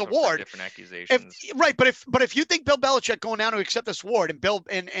accept this award, different accusations, but if you think Bill Belichick going down to accept this award and Bill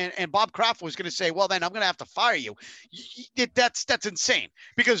and Bob Kraft was going to say, well, then I'm going to have to fire you, that's insane,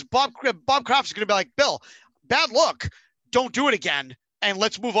 because Bob Kraft is going to be like, Bill, bad look, don't do it again, and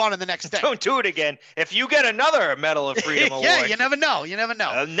let's move on to the next thing. Don't do it again. If you get another Medal of Freedom award. Yeah, you never know.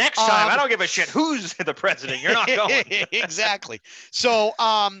 Next time, I don't give a shit who's the president. You're not going. Exactly. So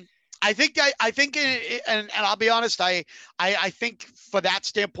I think, and I'll be honest, I think for that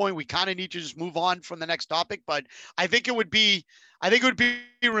standpoint, we kind of need to just move on from the next topic. But I think it would be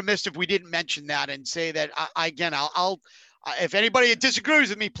remiss if we didn't mention that and say that I'll if anybody disagrees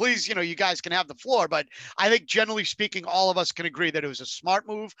with me, please, you guys can have the floor. But I think generally speaking, all of us can agree that it was a smart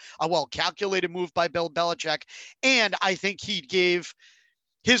move, a well-calculated move by Bill Belichick. And I think he gave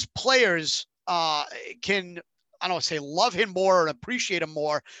his players I don't want to say love him more or appreciate him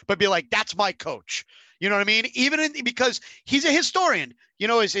more, but be like, that's my coach. You know what I mean? Because he's a historian.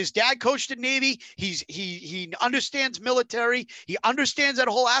 His dad coached in Navy. He understands military. He understands that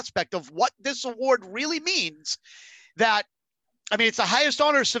whole aspect of what this award really means. That, I mean, it's the highest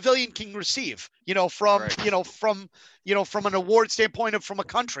honor a civilian can receive, from an award standpoint of from a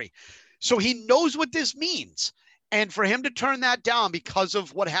country. So he knows what this means. And for him to turn that down because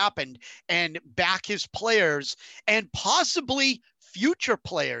of what happened and back his players and possibly future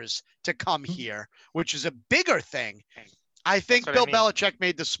players to come here, which is a bigger thing. I think Bill Belichick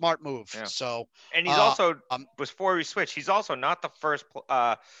made the smart move. Yeah. So, and he's also, before we switch, he's also not the first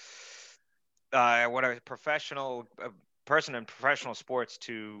professional person in professional sports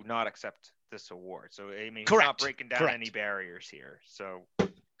to not accept this award. So I mean, he's not breaking down any barriers here. So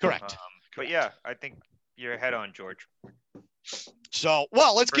correct. But yeah, I think you're head on, George. So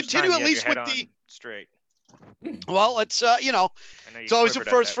let's continue at least with the straight. Well, it's it's always a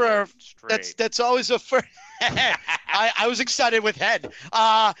first for that's always a first. I was excited with head.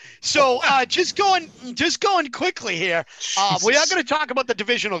 Just going quickly here. We are going to talk about the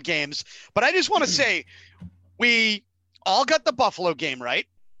divisional games, but I just want to say we all got the Buffalo game right.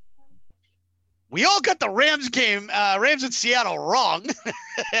 We all got the Rams game, Rams in Seattle wrong.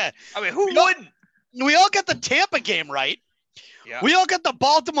 I mean, who wouldn't? We all got the Tampa game right. Yeah. We all got the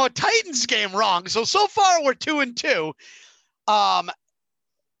Baltimore Titans game wrong. So far we're 2-2.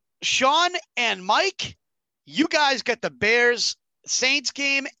 Sean and Mike, you guys got the Bears Saints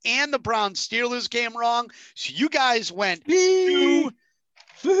game and the Browns Steelers game wrong. So you guys went 2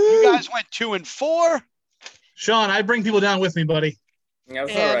 and 4. Sean, I bring people down with me, buddy. Yeah,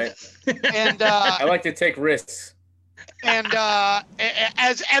 that's all right. And I like to take risks. And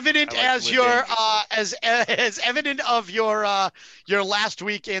as evident as your as evident of your last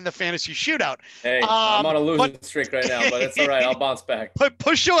week in the fantasy shootout. Hey, I'm on a losing streak right now, but it's all right. I'll bounce back.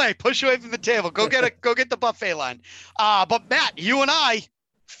 Push away from the table. Go get the buffet line. But Matt, you and I,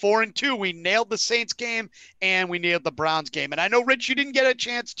 4-2, we nailed the Saints game and we nailed the Browns game. And I know, Rich, you didn't get a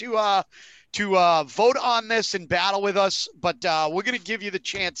chance to vote on this and battle with us, but we're going to give you the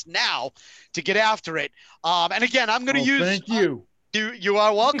chance now to get after it. And again, I'm going to use. Thank you. You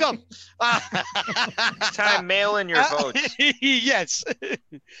are welcome. Next time, mail in your votes. Yes.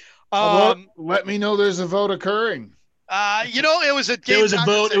 Let me know there's a vote occurring. It was a game. There was a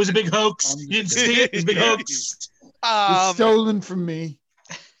vote. It was a big hoax. You didn't see it. It was a big hoax. It's stolen from me.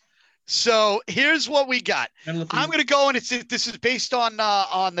 So here's what we got. I'm going to go, and this is based on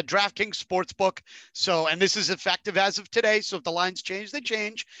the DraftKings Sportsbook. So, and this is effective as of today. So if the lines change, they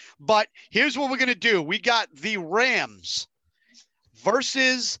change. But here's what we're going to do. We got the Rams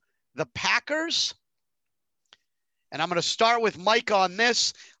versus the Packers. And I'm going to start with Mike on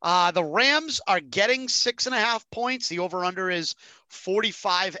this. The Rams are getting 6.5 points. The over-under is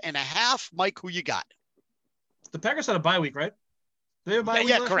 45.5. Mike, who you got? The Packers had a bye week, right? They have a bye week.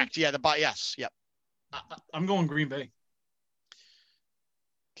 Yeah, correct. Week? Yeah, the bye. Yes. Yep. I'm going Green Bay.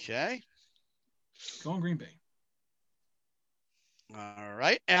 Okay. Going Green Bay. All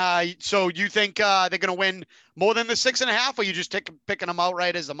right. So you think they're going to win more than the 6.5, or you just picking them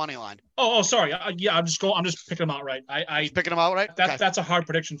outright as the money line? Oh, sorry. Yeah, I'm just picking them outright. Picking them outright. That's a hard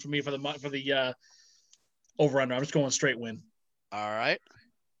prediction for me for the over under. I'm just going straight win. All right.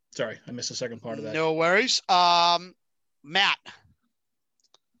 Sorry, I missed the second part of that. No worries. Matt.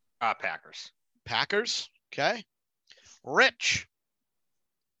 Packers. Okay. Rich.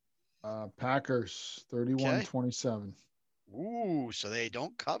 Packers 31-27. Ooh, so they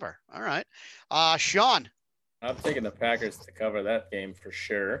don't cover. All right. Sean. I'm taking the Packers to cover that game for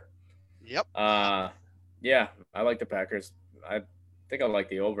sure. Yep. Yeah, I like the Packers. I think I like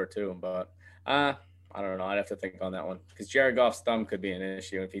the over too, but I don't know. I'd have to think on that one because Jared Goff's thumb could be an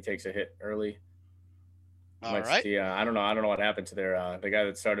issue if he takes a hit early. All right. I don't know what happened to their the guy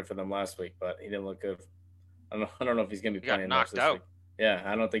that started for them last week, but he didn't look good. I don't know if he's going to be playing knocked out. Week. Yeah,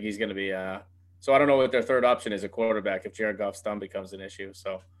 I don't think he's going to be. So I don't know what their third option is at quarterback if Jared Goff's thumb becomes an issue.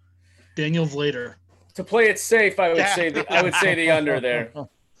 So Daniel Vlader. To play it safe, I would say the under there. All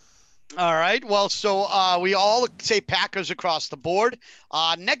right. Well, so we all say Packers across the board.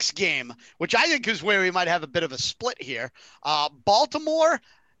 Next game, which I think is where we might have a bit of a split here. Baltimore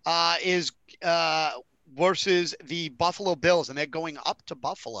is versus the Buffalo Bills, and they're going up to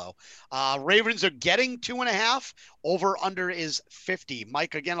Buffalo. Ravens are getting 2.5. Over under is 50.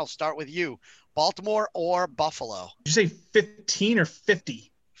 Mike, again, I'll start with you. Baltimore or Buffalo? Did you say 15 or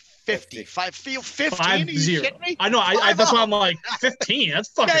 50? 50. 15? 5-0. I know. That's why I'm like 15. That's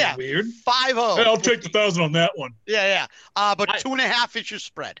fucking weird. 5-0. Hey, I'll take the 1,000 on that one. Yeah. But 2.5 is your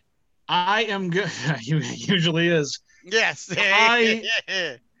spread. I am good. Usually is. Yes. I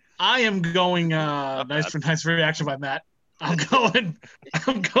am going. Nice reaction by Matt. I'm going.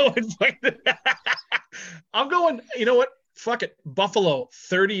 You know what? Fuck it. Buffalo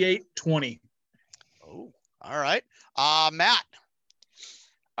 38-20. Oh, all right. Matt.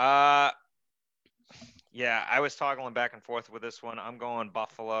 Yeah, I was toggling back and forth with this one. I'm going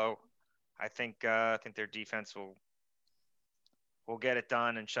Buffalo. I think their defense will get it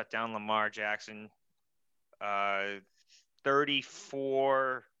done and shut down Lamar Jackson.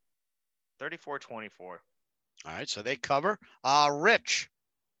 34-24. All right, so they cover. Rich.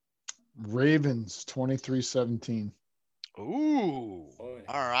 Ravens 23-17. Ooh.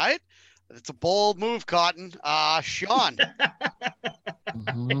 All right. It's a bold move, Cotton. Sean.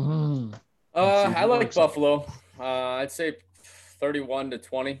 I like Buffalo. I'd say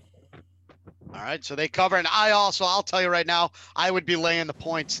 31-20. All right, so they cover, and I'll tell you right now, I would be laying the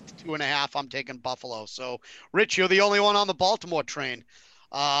points 2.5. I'm taking Buffalo. So, Rich, you're the only one on the Baltimore train.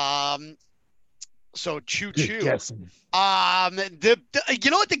 So choo-choo. You know what?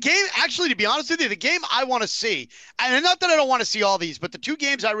 The game, actually, to be honest with you, the game I want to see, and not that I don't want to see all these, but the two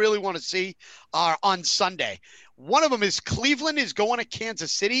games I really want to see are on Sunday. One of them is Cleveland is going to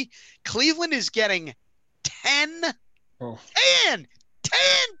Kansas City. Cleveland is getting 10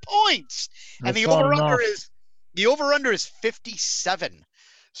 points. And the over-under is 57.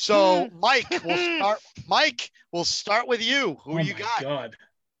 So Mike, we'll start with you. Who you got? God.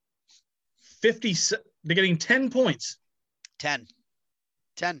 50. They're getting 10 points. 10.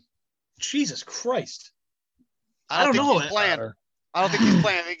 Jesus Christ. I don't know. I don't think he's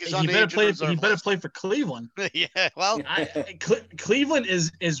playing. I think he's on the injured reserve He better list. play for Cleveland. Yeah, well, Cleveland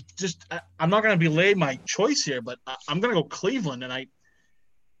is just. I'm not going to belay my choice here, but I'm going to go Cleveland, and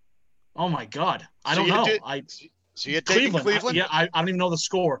oh my God, I don't know. So you're taking Cleveland? I don't even know the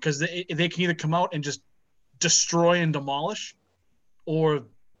score because they can either come out and just destroy and demolish, or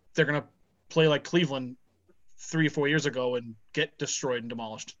they're going to play like Cleveland 3 or 4 years ago and get destroyed and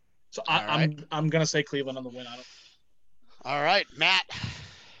demolished. So I'm going to say Cleveland on the win. All right, Matt.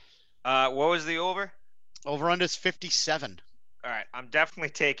 What was the over? Over under is 57. All right, I'm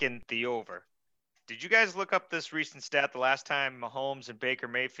definitely taking the over. Did you guys look up this recent stat? The last time Mahomes and Baker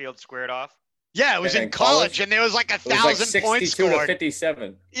Mayfield squared off? Yeah, it was in college, and there was like 1,000 points scored. 62 to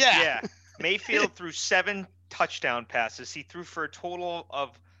 57. Yeah. Mayfield threw 7 touchdown passes. He threw for a total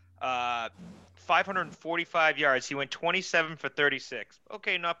of 545 yards. He went 27 for 36.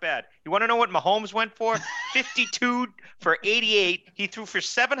 Okay, not bad. You want to know what Mahomes went for? 52 for 88. He threw for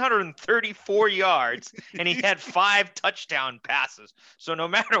 734 yards, and he had 5 touchdown passes. So no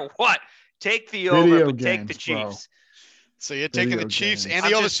matter what, take the over, but take the Chiefs. Bro. So you're taking the Chiefs and the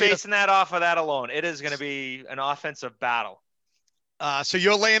over. I'm just basing that off of that alone. It is going to be an offensive battle. So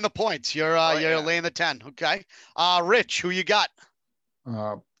you're laying the points. You're laying the 10. Okay. Rich, who you got?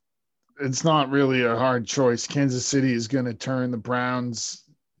 It's not really a hard choice. Kansas City is going to turn the Browns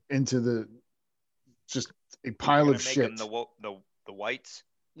into just a pile of shit. The whites.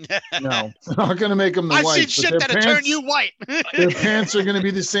 No, they're not going to make them the whites. I've seen shit that'll turn you white. Their pants are going to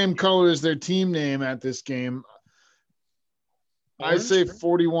be the same color as their team name at this game. I say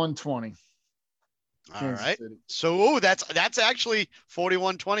 41-20. All right. City. So that's actually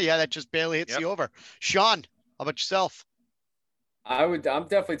 41-20. Yeah, that just barely hits the over. Sean, how about yourself? I'm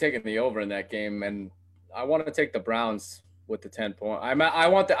definitely taking the over in that game, and I want to take the Browns with the 10 point. I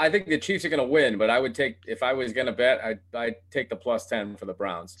think the Chiefs are going to win, but I would take, if I was going to bet, I'd take the plus 10 for the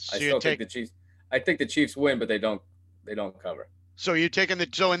Browns. So I still think the Chiefs. I think the Chiefs win, but they don't cover. So you're taking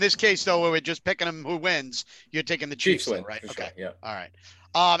so in this case though, we're just picking them who wins. You're taking the Chiefs win, right? Okay. Sure, yeah. All right.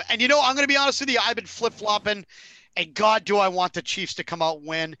 And I'm going to be honest with you. I've been flip-flopping, and God, do I want the Chiefs to come out and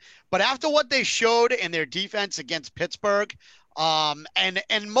win. But after what they showed in their defense against Pittsburgh, and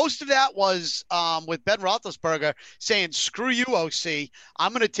most of that was with Ben Roethlisberger saying, "Screw you, OC.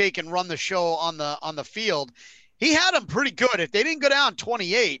 I'm going to take and run the show on the field." He had them pretty good. If they didn't go down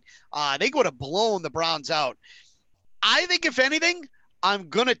 28, they would have blown the Browns out. I think if anything, I'm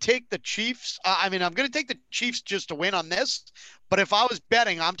going to take the Chiefs. I'm going to take the Chiefs just to win on this. But if I was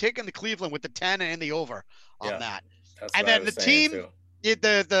betting, I'm taking the Cleveland with the 10 and the over on that. And then the team,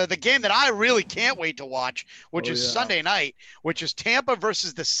 the game that I really can't wait to watch, which is Sunday night, which is Tampa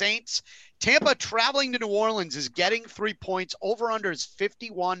versus the Saints. Tampa traveling to New Orleans is getting 3 points. Over under is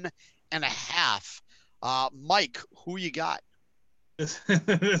 51.5. Mike, who you got? This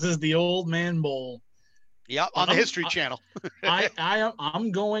is the Old Man Bowl. Yep, on the History Channel.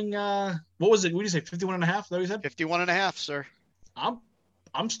 I'm going. What was it? What did you say? 51.5? That what you said? 51.5, sir.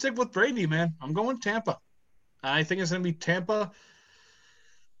 I'm sticking with Brady, man. I'm going Tampa. I think it's going to be Tampa.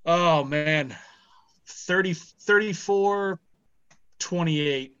 Oh man, 34-28.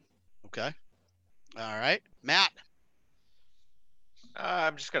 Okay. All right, Matt.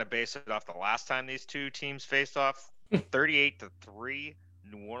 I'm just going to base it off the last time these two teams faced off. 38-3,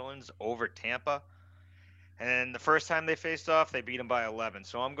 New Orleans over Tampa. And the first time they faced off, they beat them by 11.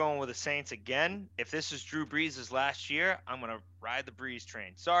 So I'm going with the Saints again. If this is Drew Brees' last year, I'm going to ride the Brees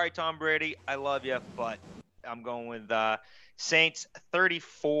train. Sorry, Tom Brady. I love you, but I'm going with Saints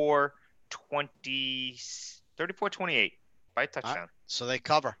 34-28 by touchdown. So they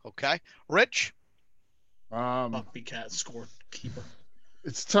cover. Okay. Rich? Copycat score keeper.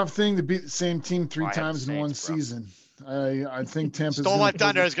 It's a tough thing to beat the same team three times in one season. I think Tampa's Stole my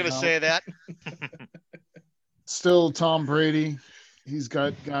thunder. I was going to say that. Still Tom Brady. He's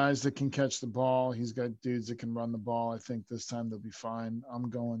got guys that can catch the ball. He's got dudes that can run the ball. I think this time they'll be fine. I'm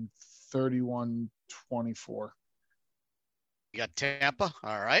going 31-24. You got Tampa.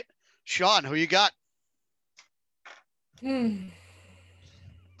 All right. Sean, who you got? That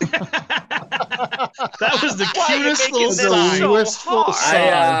was the cutest little sign.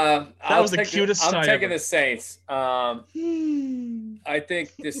 That was the cutest sign. I'm taking the Saints. I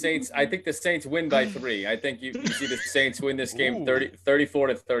think the Saints win by 3. I think you see the Saints win this game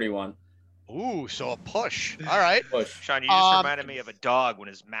 34-31. Ooh, so a push. All right. Push. Sean, you just reminded me of a dog when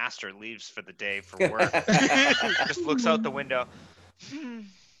his master leaves for the day for work. Just looks out the window.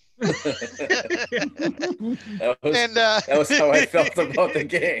 That was how I felt about the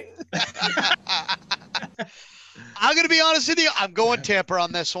game. I'm going to be honest with you. I'm going Tampa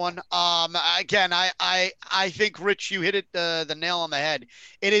on this one. Again, I think, Rich, you hit it the nail on the head.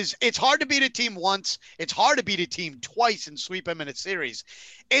 It's hard to beat a team once. It's hard to beat a team twice and sweep them in a series.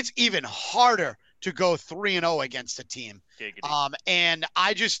 It's even harder to go 3-0 against a team. And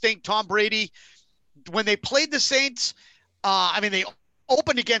I just think Tom Brady, when they played the Saints, they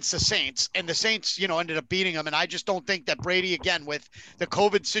opened against the Saints, and the Saints, ended up beating them. And I just don't think that Brady, again, with the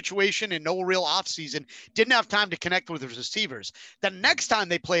COVID situation and no real offseason, didn't have time to connect with his receivers. The next time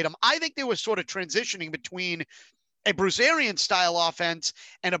they played him, I think they were sort of transitioning between a Bruce Arians style offense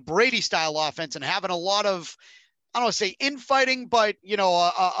and a Brady style offense, and having a lot of, I don't want to say infighting, but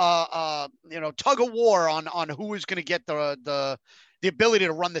tug of war on who is going to get the ability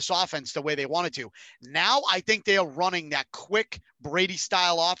to run this offense the way they wanted to. Now I think they are running that quick Brady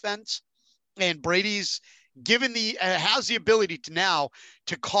style offense, and Brady's has the ability to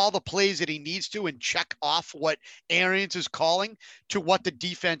call the plays that he needs to and check off what Arians is calling to what the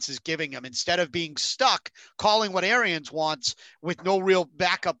defense is giving him, instead of being stuck calling what Arians wants with no real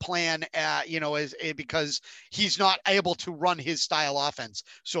backup plan, because he's not able to run his style offense.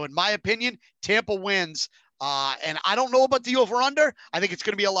 So in my opinion, Tampa wins. And I don't know about the over-under. I think it's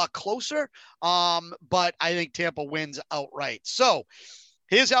going to be a lot closer. But I think Tampa wins outright. So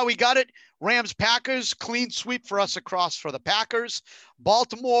here's how we got it. Rams-Packers, clean sweep for us across for the Packers.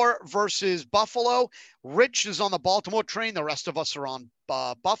 Baltimore versus Buffalo. Rich is on the Baltimore train. The rest of us are on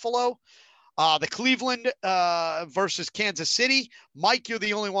Buffalo. The Cleveland versus Kansas City. Mike, you're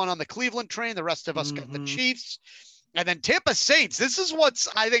the only one on the Cleveland train. The rest of us got the Chiefs. And then Tampa Saints. This is what's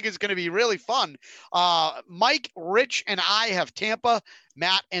I think is going to be really fun. Mike, Rich, and I have Tampa.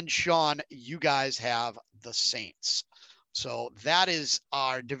 Matt and Sean, you guys have the Saints. So that is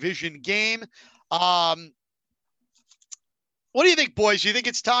our division game. What do you think, boys? You think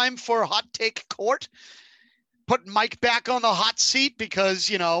it's time for hot take court? Put Mike back on the hot seat because,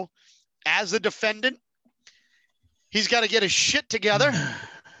 as the defendant, he's got to get his shit together.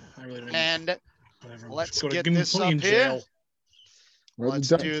 I really don't. And whatever. Let's get this up here. Let's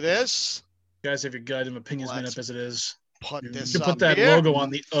do this. You guys have your guide and opinions made up as it is. Put this you up put that here. logo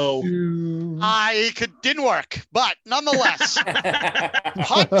on the O. Didn't work, but nonetheless,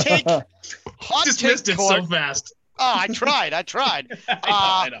 hot take. Just missed it so fast. Oh, I tried.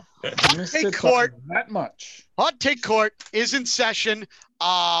 I know. Hot take court. That much. Hot take court is in session.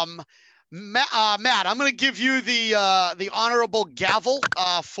 Matt, I'm going to give you the honorable gavel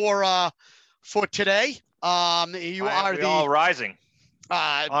for today. You are the all rising.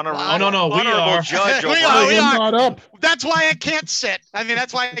 No. We are. Judge we are. Not up. That's why I can't sit.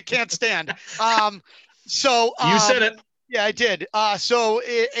 That's why I can't stand. You said it. Yeah, I did. So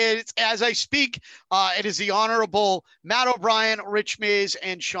it's as I speak, it is the Honorable Matt O'Brien, Rich Mays,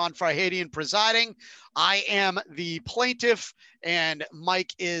 and Sean Farhadian presiding. I am the plaintiff, and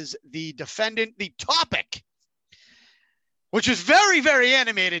Mike is the defendant. The topic, which is very, very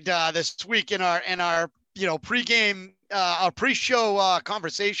animated this week in our pregame, our pre-show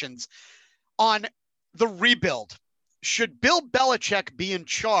conversations on the rebuild. Should Bill Belichick be in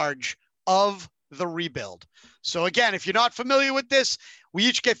charge of the rebuild? So again, if you're not familiar with this, we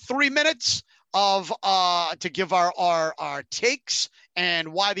each get 3 minutes to give our takes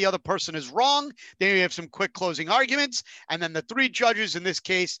and why the other person is wrong. Then we have some quick closing arguments, and then the three judges, in this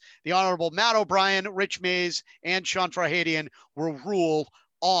case, the Honorable Matt O'Brien, Rich Mays, and Sean Farhadian, will rule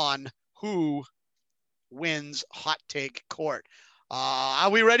on who wins hot take court.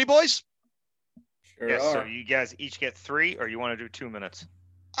 Are we ready, boys? Sure yes, are. so you guys each get 3, or you want to do 2 minutes?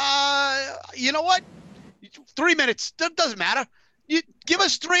 You know what? 3 minutes. Doesn't matter. You give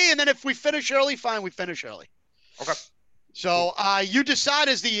us 3, and then if we finish early, fine, we finish early. Okay. So you decide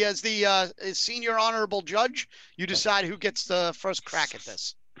as the senior honorable judge, you decide who gets the first crack at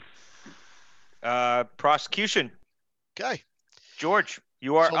this. Prosecution. Okay. George,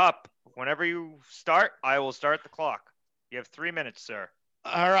 you are up. Whenever you start, I will start the clock. You have 3 minutes, sir.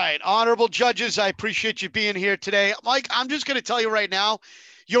 All right. Honorable judges, I appreciate you being here today. Mike, I'm just going to tell you right now,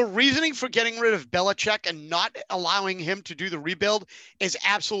 your reasoning for getting rid of Belichick and not allowing him to do the rebuild is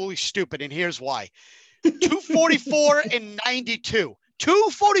absolutely stupid, and here's why. 244 and 92.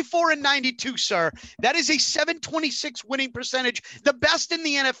 244 and 92, sir. That is a 726 winning percentage, the best in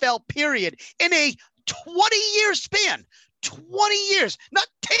the NFL, period, in a 20-year span. 20 years, not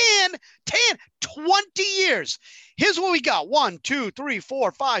 10, 20 years. Here's what we got. 1, 2, 3,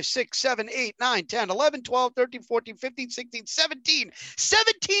 4, 5, 6, 7, 8, 9, 10, 11, 12, 13, 14, 15, 16, 17.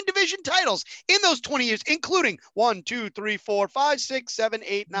 17 division titles in those 20 years, including 1, 2, 3, 4, 5, 6, 7,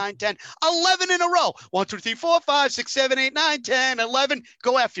 8, 9, 10, 11 in a row. 1, 2, 3, 4, 5, 6, 7, 8, 9, 10, 11.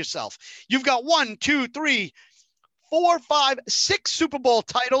 Go F yourself. You've got 1, 2, 3, 4, 5, 6 Super Bowl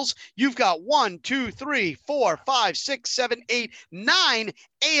titles. You've got 1, 2, 3, 4, 5, 6, 7, 8, 9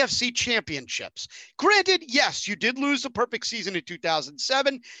 AFC championships. Granted, yes, you did lose the perfect season in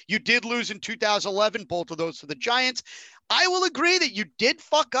 2007. You did lose in 2011, both of those for the Giants. I will agree that you did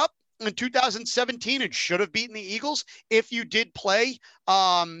fuck up in 2017 and should have beaten the Eagles if you did play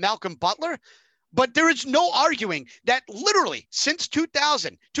Malcolm Butler. But there is no arguing that literally since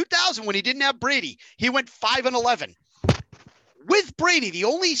 2000 when he didn't have Brady, he went 5-11. With Brady, the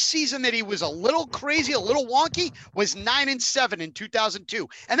only season that he was a little crazy, a little wonky, was 9-7 in 2002.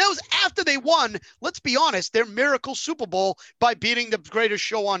 And that was after they won, let's be honest, their miracle Super Bowl by beating the greatest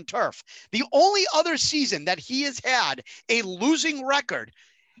show on turf. The only other season that he has had a losing record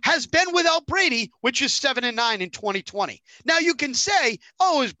has been without Brady, which is 7-9 in 2020. Now you can say,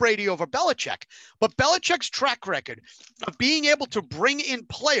 oh, is Brady over Belichick? But Belichick's track record of being able to bring in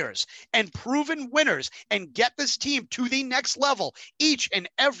players and proven winners and get this team to the next level each and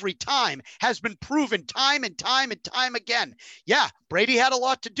every time has been proven time and time and time again. Yeah, Brady had a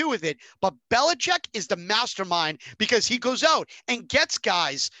lot to do with it, but Belichick is the mastermind because he goes out and gets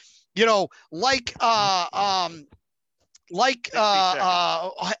guys, you know, like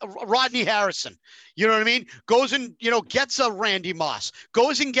Rodney Harrison, you know what I mean? Goes and, you know, gets a Randy Moss,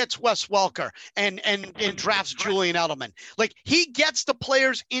 goes and gets Wes Welker and drafts Julian Edelman. Like, he gets the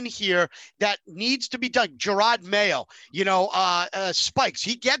players in here that needs to be done. Gerard Mayo, you know, Spikes.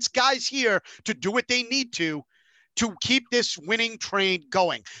 He gets guys here to do what they need to keep this winning train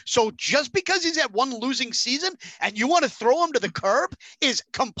going. So just because he's at one losing season and you want to throw him to the curb is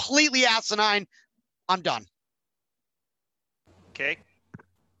completely asinine. I'm done. Okay.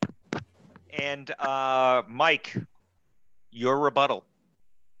 And Mike, your rebuttal.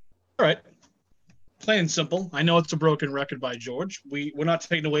 All right. Plain and simple. I know it's a broken record by George. We're not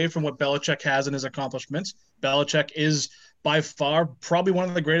taking away from what Belichick has in his accomplishments. Belichick is by far probably one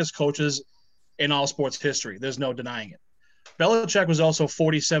of the greatest coaches in all sports history. There's no denying it. Belichick was also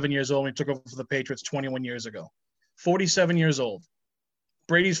 47 years old when he took over for the Patriots 21 years ago. 47 years old.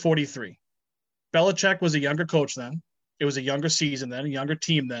 Brady's 43. Belichick was a younger coach then. It was a younger season then, a younger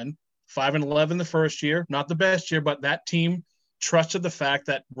team then. 5-11 the first year, not the best year, but that team trusted the fact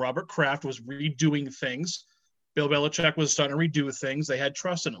that Robert Kraft was redoing things. Bill Belichick was starting to redo things. They had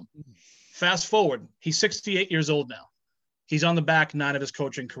trust in him. Fast forward, he's 68 years old now. He's on the back 9 of his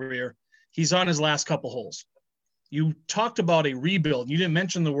coaching career. He's on his last couple holes. You talked about a rebuild. You didn't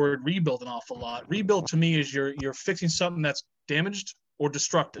mention the word rebuild an awful lot. Rebuild to me is you're fixing something that's damaged or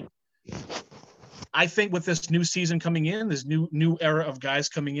destructive. I think with this new season coming in, this new era of guys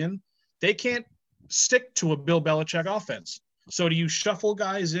coming in, they can't stick to a Bill Belichick offense. So do you shuffle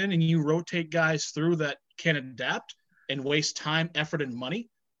guys in and you rotate guys through that can adapt and waste time, effort, and money?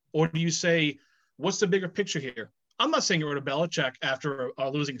 Or do you say, what's the bigger picture here? I'm not saying get rid of Belichick after a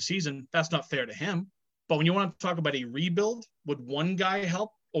losing season. That's not fair to him. But when you want to talk about a rebuild, would one guy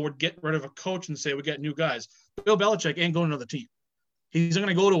help or would get rid of a coach and say we get new guys? Bill Belichick ain't going to another team. He's going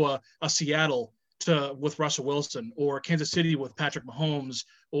to go to a Seattle with Russell Wilson or Kansas City with Patrick Mahomes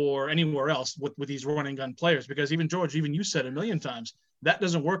or anywhere else with these running gun players, because even George, even you said a million times, that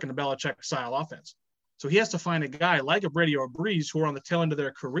doesn't work in a Belichick style offense. So he has to find a guy like a Brady or a Breeze who are on the tail end of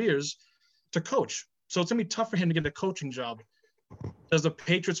their careers to coach. So it's going to be tough for him to get a coaching job. Does the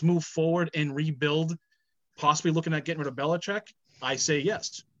Patriots move forward and rebuild, possibly looking at getting rid of Belichick? I say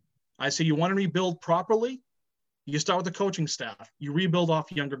yes. I say you want to rebuild properly, you start with the coaching staff. You rebuild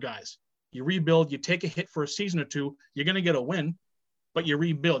off younger guys. You rebuild, you take a hit for a season or two, you're going to get a win, but you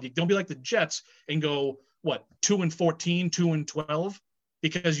rebuild. You don't be like the Jets and go, 2-14, 2-12,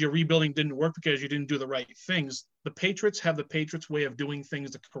 because your rebuilding didn't work because you didn't do the right things. The Patriots have the Patriots way of doing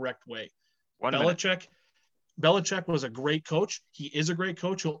things the correct way. Belichick was a great coach. He is a great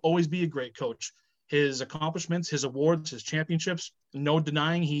coach. He'll always be a great coach. His accomplishments, his awards, his championships, no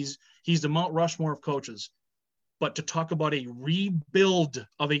denying he's the Mount Rushmore of coaches. But to talk about a rebuild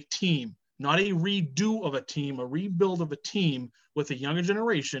of a team, not a redo of a team, a rebuild of a team with a younger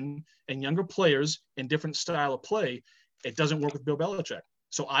generation and younger players and different style of play, it doesn't work with Bill Belichick.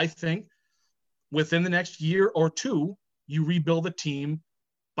 So I think within the next year or two, you rebuild the team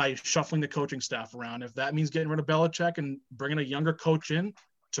by shuffling the coaching staff around. If that means getting rid of Belichick and bringing a younger coach in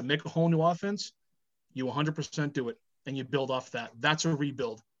to make a whole new offense, you 100% do it, and you build off that. That's a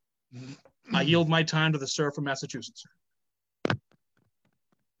rebuild. I yield my time to the sir from Massachusetts.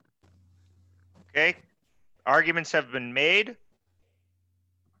 Okay. Arguments have been made.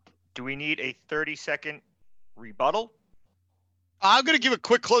 Do we need a 30-second rebuttal? I'm going to give a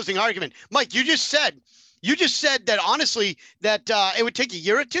quick closing argument. Mike, you just said You just said that honestly that it would take a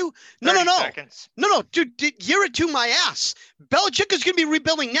year or two. No. Seconds. No, dude, year or two, my ass. Belichick is going to be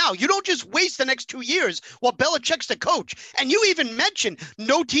rebuilding now. You don't just waste the next 2 years while Belichick's the coach. And you even mentioned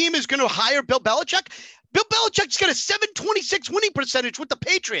no team is going to hire Bill Belichick. Bill Belichick's got a 726 winning percentage with the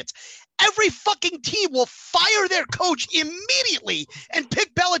Patriots. Every fucking team will fire their coach immediately and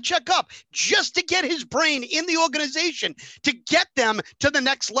pick Belichick up just to get his brain in the organization to get them to the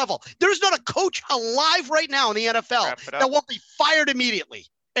next level. There's not a coach alive right now in the NFL that won't be fired immediately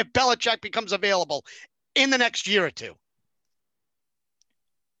if Belichick becomes available in the next year or two.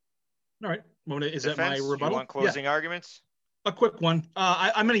 All right. Is that my rebuttal? You want closing arguments? A quick one.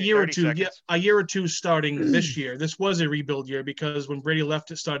 I'm in a year or two. Seconds. Yeah, a year or two starting this year. This was a rebuild year because when Brady left,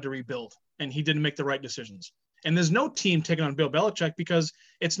 it started to rebuild, and he didn't make the right decisions. And there's no team taking on Bill Belichick because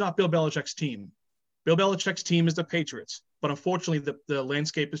it's not Bill Belichick's team. Bill Belichick's team is the Patriots, but unfortunately, the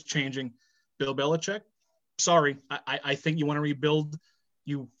landscape is changing. Bill Belichick, sorry, I think you want to rebuild.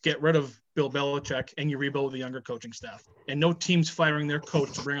 You get rid of Bill Belichick and you rebuild with the younger coaching staff. And no team's firing their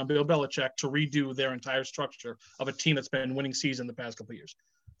coach to bring on Bill Belichick to redo their entire structure of a team that's been winning season the past couple of years.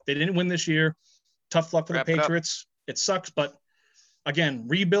 They didn't win this year. Tough luck for the Patriots. It sucks, but again,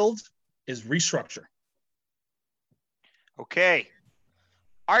 rebuild is restructure. Okay.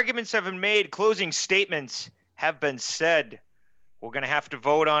 Arguments have been made. Closing statements have been said. We're going to have to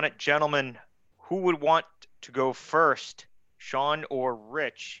vote on it. Gentlemen, who would want to go first? Sean or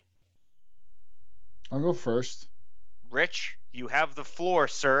Rich? I'll go first. Rich, you have the floor,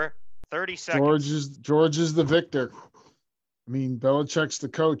 sir. 30 seconds. George is the victor. I mean, Belichick's the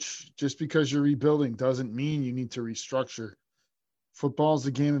coach. Just because you're rebuilding doesn't mean you need to restructure. Football's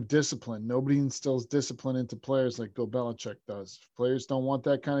a game of discipline. Nobody instills discipline into players like Bill Belichick does. If players don't want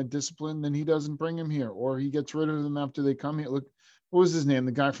that kind of discipline, then he doesn't bring them here, or he gets rid of them after they come here. Look, what was his name?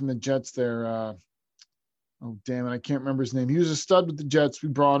 The guy from the Jets there. Oh, damn it. I can't remember his name. He was a stud with the Jets. We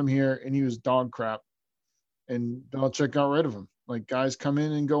brought him here, and he was dog crap. And Belichick got rid of him. Like, guys come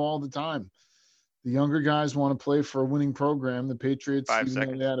in and go all the time. The younger guys want to play for a winning program. The Patriots, even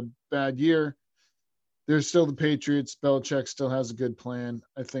though they had a bad year, they're still the Patriots. Belichick still has a good plan.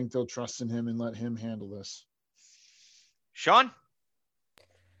 I think they'll trust in him and let him handle this. Sean?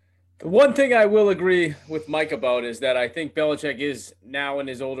 The one thing I will agree with Mike about is that I think Belichick is now in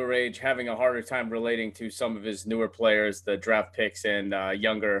his older age having a harder time relating to some of his newer players, the draft picks and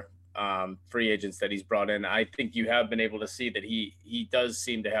younger free agents that he's brought in. I think you have been able to see that he does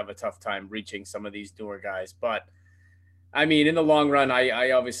seem to have a tough time reaching some of these newer guys. But, I mean, in the long run, I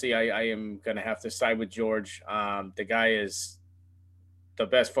obviously am going to have to side with George. The guy is the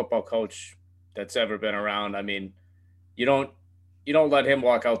best football coach that's ever been around. I mean, you don't let him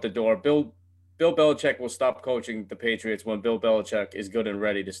walk out the door. Bill Belichick will stop coaching the Patriots when Bill Belichick is good and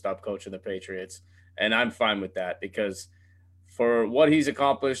ready to stop coaching the Patriots. And I'm fine with that because for what he's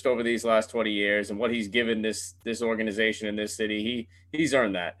accomplished over these last 20 years and what he's given this organization in this city, he's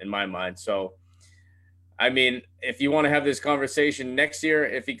earned that in my mind. So, I mean, if you want to have this conversation next year,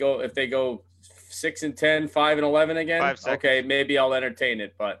 if they go 6-10, 5-11 again, okay, maybe I'll entertain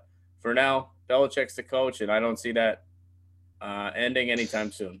it. But for now, Belichick's the coach, and I don't see that ending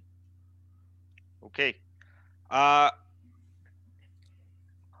anytime soon. Okay. I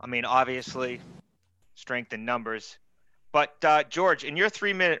mean, obviously, strength in numbers. But, George, in your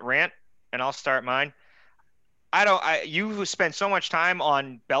 3-minute rant, and I'll start mine, you spent so much time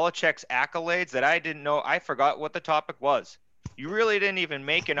on Belichick's accolades that I didn't know. I forgot what the topic was. You really didn't even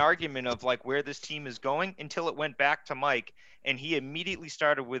make an argument of, like, where this team is going until it went back to Mike, and he immediately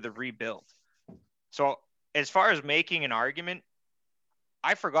started with a rebuild. So, as far as making an argument,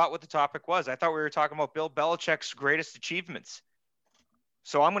 I forgot what the topic was. I thought we were talking about Bill Belichick's greatest achievements.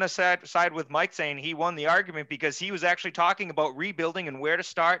 So I'm going to side with Mike saying he won the argument because he was actually talking about rebuilding and where to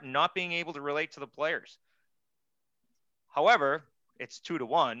start and not being able to relate to the players. However, it's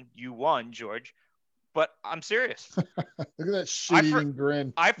 2-1. You won, George. But I'm serious. Look at that shit-eating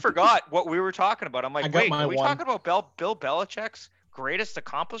grin. I forgot what we were talking about. I'm like, wait, are we talking about Bill Belichick's greatest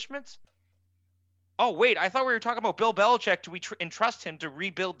accomplishments? Oh, wait, I thought we were talking about Bill Belichick. Do we entrust him to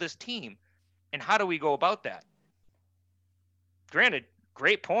rebuild this team? And how do we go about that? Granted,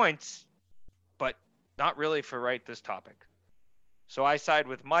 great points, but not really for this topic. So I side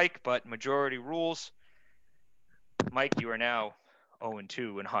with Mike, but majority rules. Mike, you are now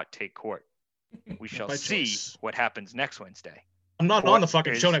 0-2 in hot take court. We shall see what happens next Wednesday. I'm not on the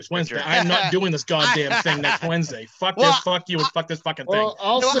fucking show next Wednesday. I am not doing this goddamn thing next Wednesday. Fuck this, fuck you, and fuck this fucking thing. Well,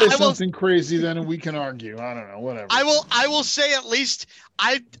 I'll say something crazy then, and we can argue. I don't know, whatever. I will say at least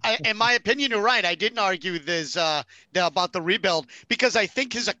I in my opinion, you're right. I didn't argue this about the rebuild because I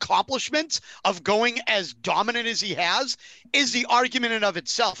think his accomplishments of going as dominant as he has is the argument in of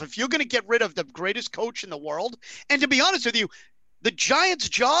itself. If you're going to get rid of the greatest coach in the world, and to be honest with you, the Giants'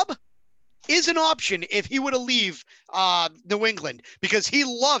 job is an option if he were to leave New England, because he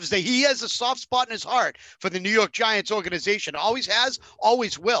has a soft spot in his heart for the New York Giants organization. Always has,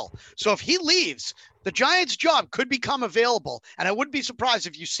 always will. So if he leaves, the Giants' job could become available, and I wouldn't be surprised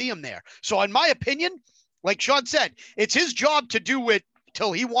if you see him there. So in my opinion, like Sean said, it's his job to do it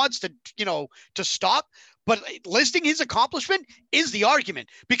till he wants to, to stop. But listing his accomplishment is the argument,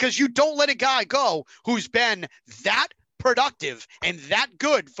 because you don't let a guy go who's been that productive and that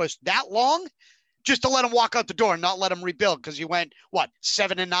good for that long just to let him walk out the door and not let him rebuild, because he went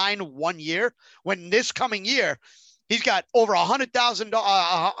 7-9 1 year, when this coming year he's got over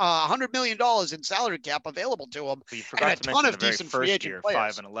 $100 million in salary cap available to him, and a ton of decent free agent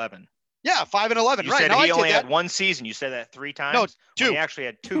players. 5-11. Yeah, 5-11. You right. said now, he only had one season. You said that 3 times. No, 2. He actually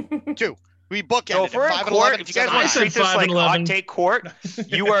had 2. 2. We bookended. So if we're in court, if you guys want to treat this like hot take court,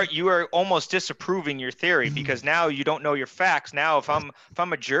 you are almost disapproving your theory, because now you don't know your facts. Now, if I'm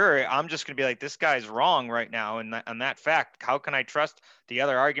a juror, I'm just going to be like, this guy's wrong right now, and on that fact, how can I trust the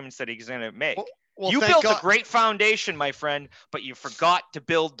other arguments that he's going to make? Well, you built a great foundation, my friend, but you forgot to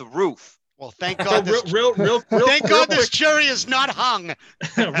build the roof. Well, thank God. Thank God this jury is not hung.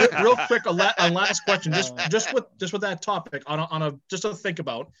 real quick, a last question, just with that topic just to think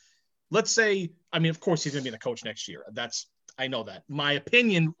about. Let's say, I mean, of course he's going to be the coach next year. I know that. My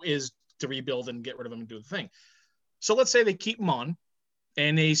opinion is to rebuild and get rid of him and do the thing. So let's say they keep him on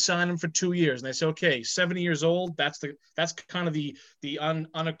and they sign him for 2 years, and they say, okay, 70 years old. That's kind of the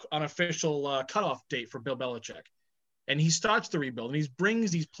unofficial cutoff date for Bill Belichick. And he starts the rebuild, and he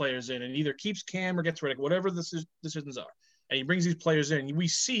brings these players in, and either keeps Cam or gets rid of whatever the decisions are. And he brings these players in. We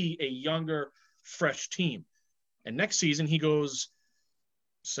see a younger, fresh team. And next season he goes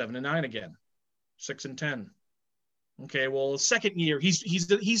 7-9 again, 6-10. Okay, well, the second year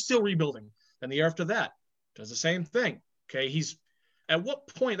he's still rebuilding. Then the year after that does the same thing. Okay, he's at what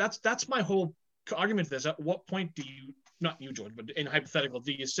point? That's my whole argument to this. At what point do you, not you, George, but in hypothetical,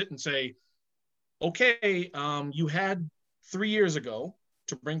 do you sit and say, okay, you had 3 years ago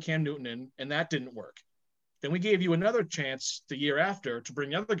to bring Cam Newton in, and that didn't work. Then we gave you another chance the year after to bring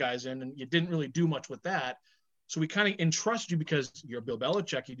the other guys in, and you didn't really do much with that. So we kind of entrust you, because you're Bill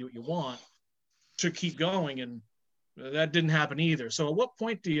Belichick, you do what you want, to keep going, and that didn't happen either. So at what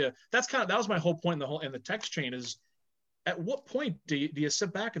point do you? That was my whole point in the text chain is, at what point do you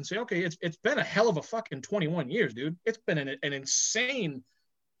sit back and say, okay, it's been a hell of a fucking 21 years, dude. It's been an insane,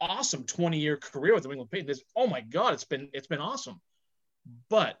 awesome 20-year career with the New England Patriots. Oh my God, it's been awesome,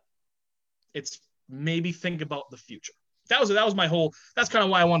 but it's maybe think about the future. That was my whole. That's kind of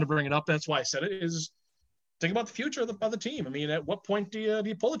why I wanted to bring it up. That's why I said it is. Think about the future of the team. I mean, at what point do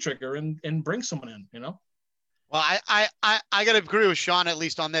you pull the trigger and bring someone in, Well, I got to agree with Sean, at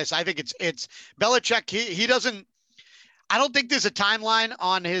least on this. I think it's Belichick. He doesn't, I don't think there's a timeline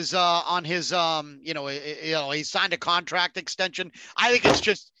on his he signed a contract extension. I think it's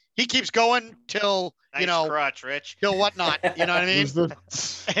just, he keeps going till, nice crotch, Rich. Till whatnot. You know what I mean?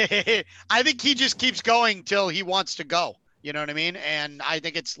 I think he just keeps going till he wants to go. You know what I mean? And I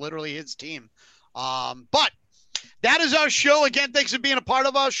think it's literally his team. But that is our show. Again, thanks for being a part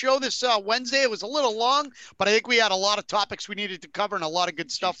of our show this Wednesday. It was a little long, but I think we had a lot of topics we needed to cover and a lot of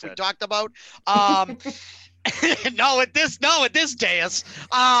good stuff we talked about. No, at this dais.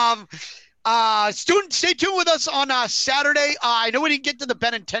 Students, stay tuned with us on Saturday. I know we didn't get to the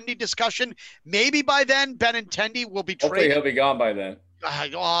Benintendi discussion. Maybe by then Benintendi will be traded. Hopefully he'll be gone by then.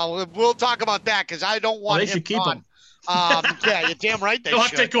 We'll talk about that, because I don't want him keep him. Yeah, you're damn right they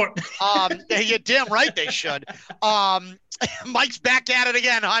should. You're damn right they should. Mike's back at it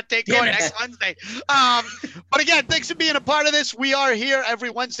again. Hot take court next Wednesday. But again, thanks for being a part of this. We are here every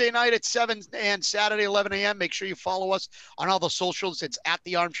Wednesday night at 7 and Saturday 11 a.m. Make sure you follow us on all the socials. It's at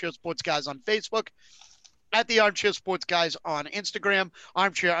the Armchair Sports Guys on Facebook, at the Armchair Sports Guys on Instagram,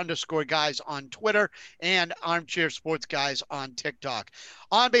 Armchair_Guys on Twitter, and Armchair Sports Guys on TikTok.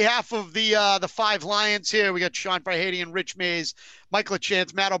 On behalf of the 5 Lions here, we got Sean Farhadian, Rich Mays, Michael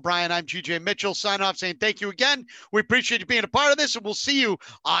Chance, Matt O'Brien. I'm GJ Mitchell. Sign off saying thank you again. We appreciate you being a part of this, and we'll see you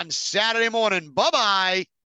on Saturday morning. Bye-bye.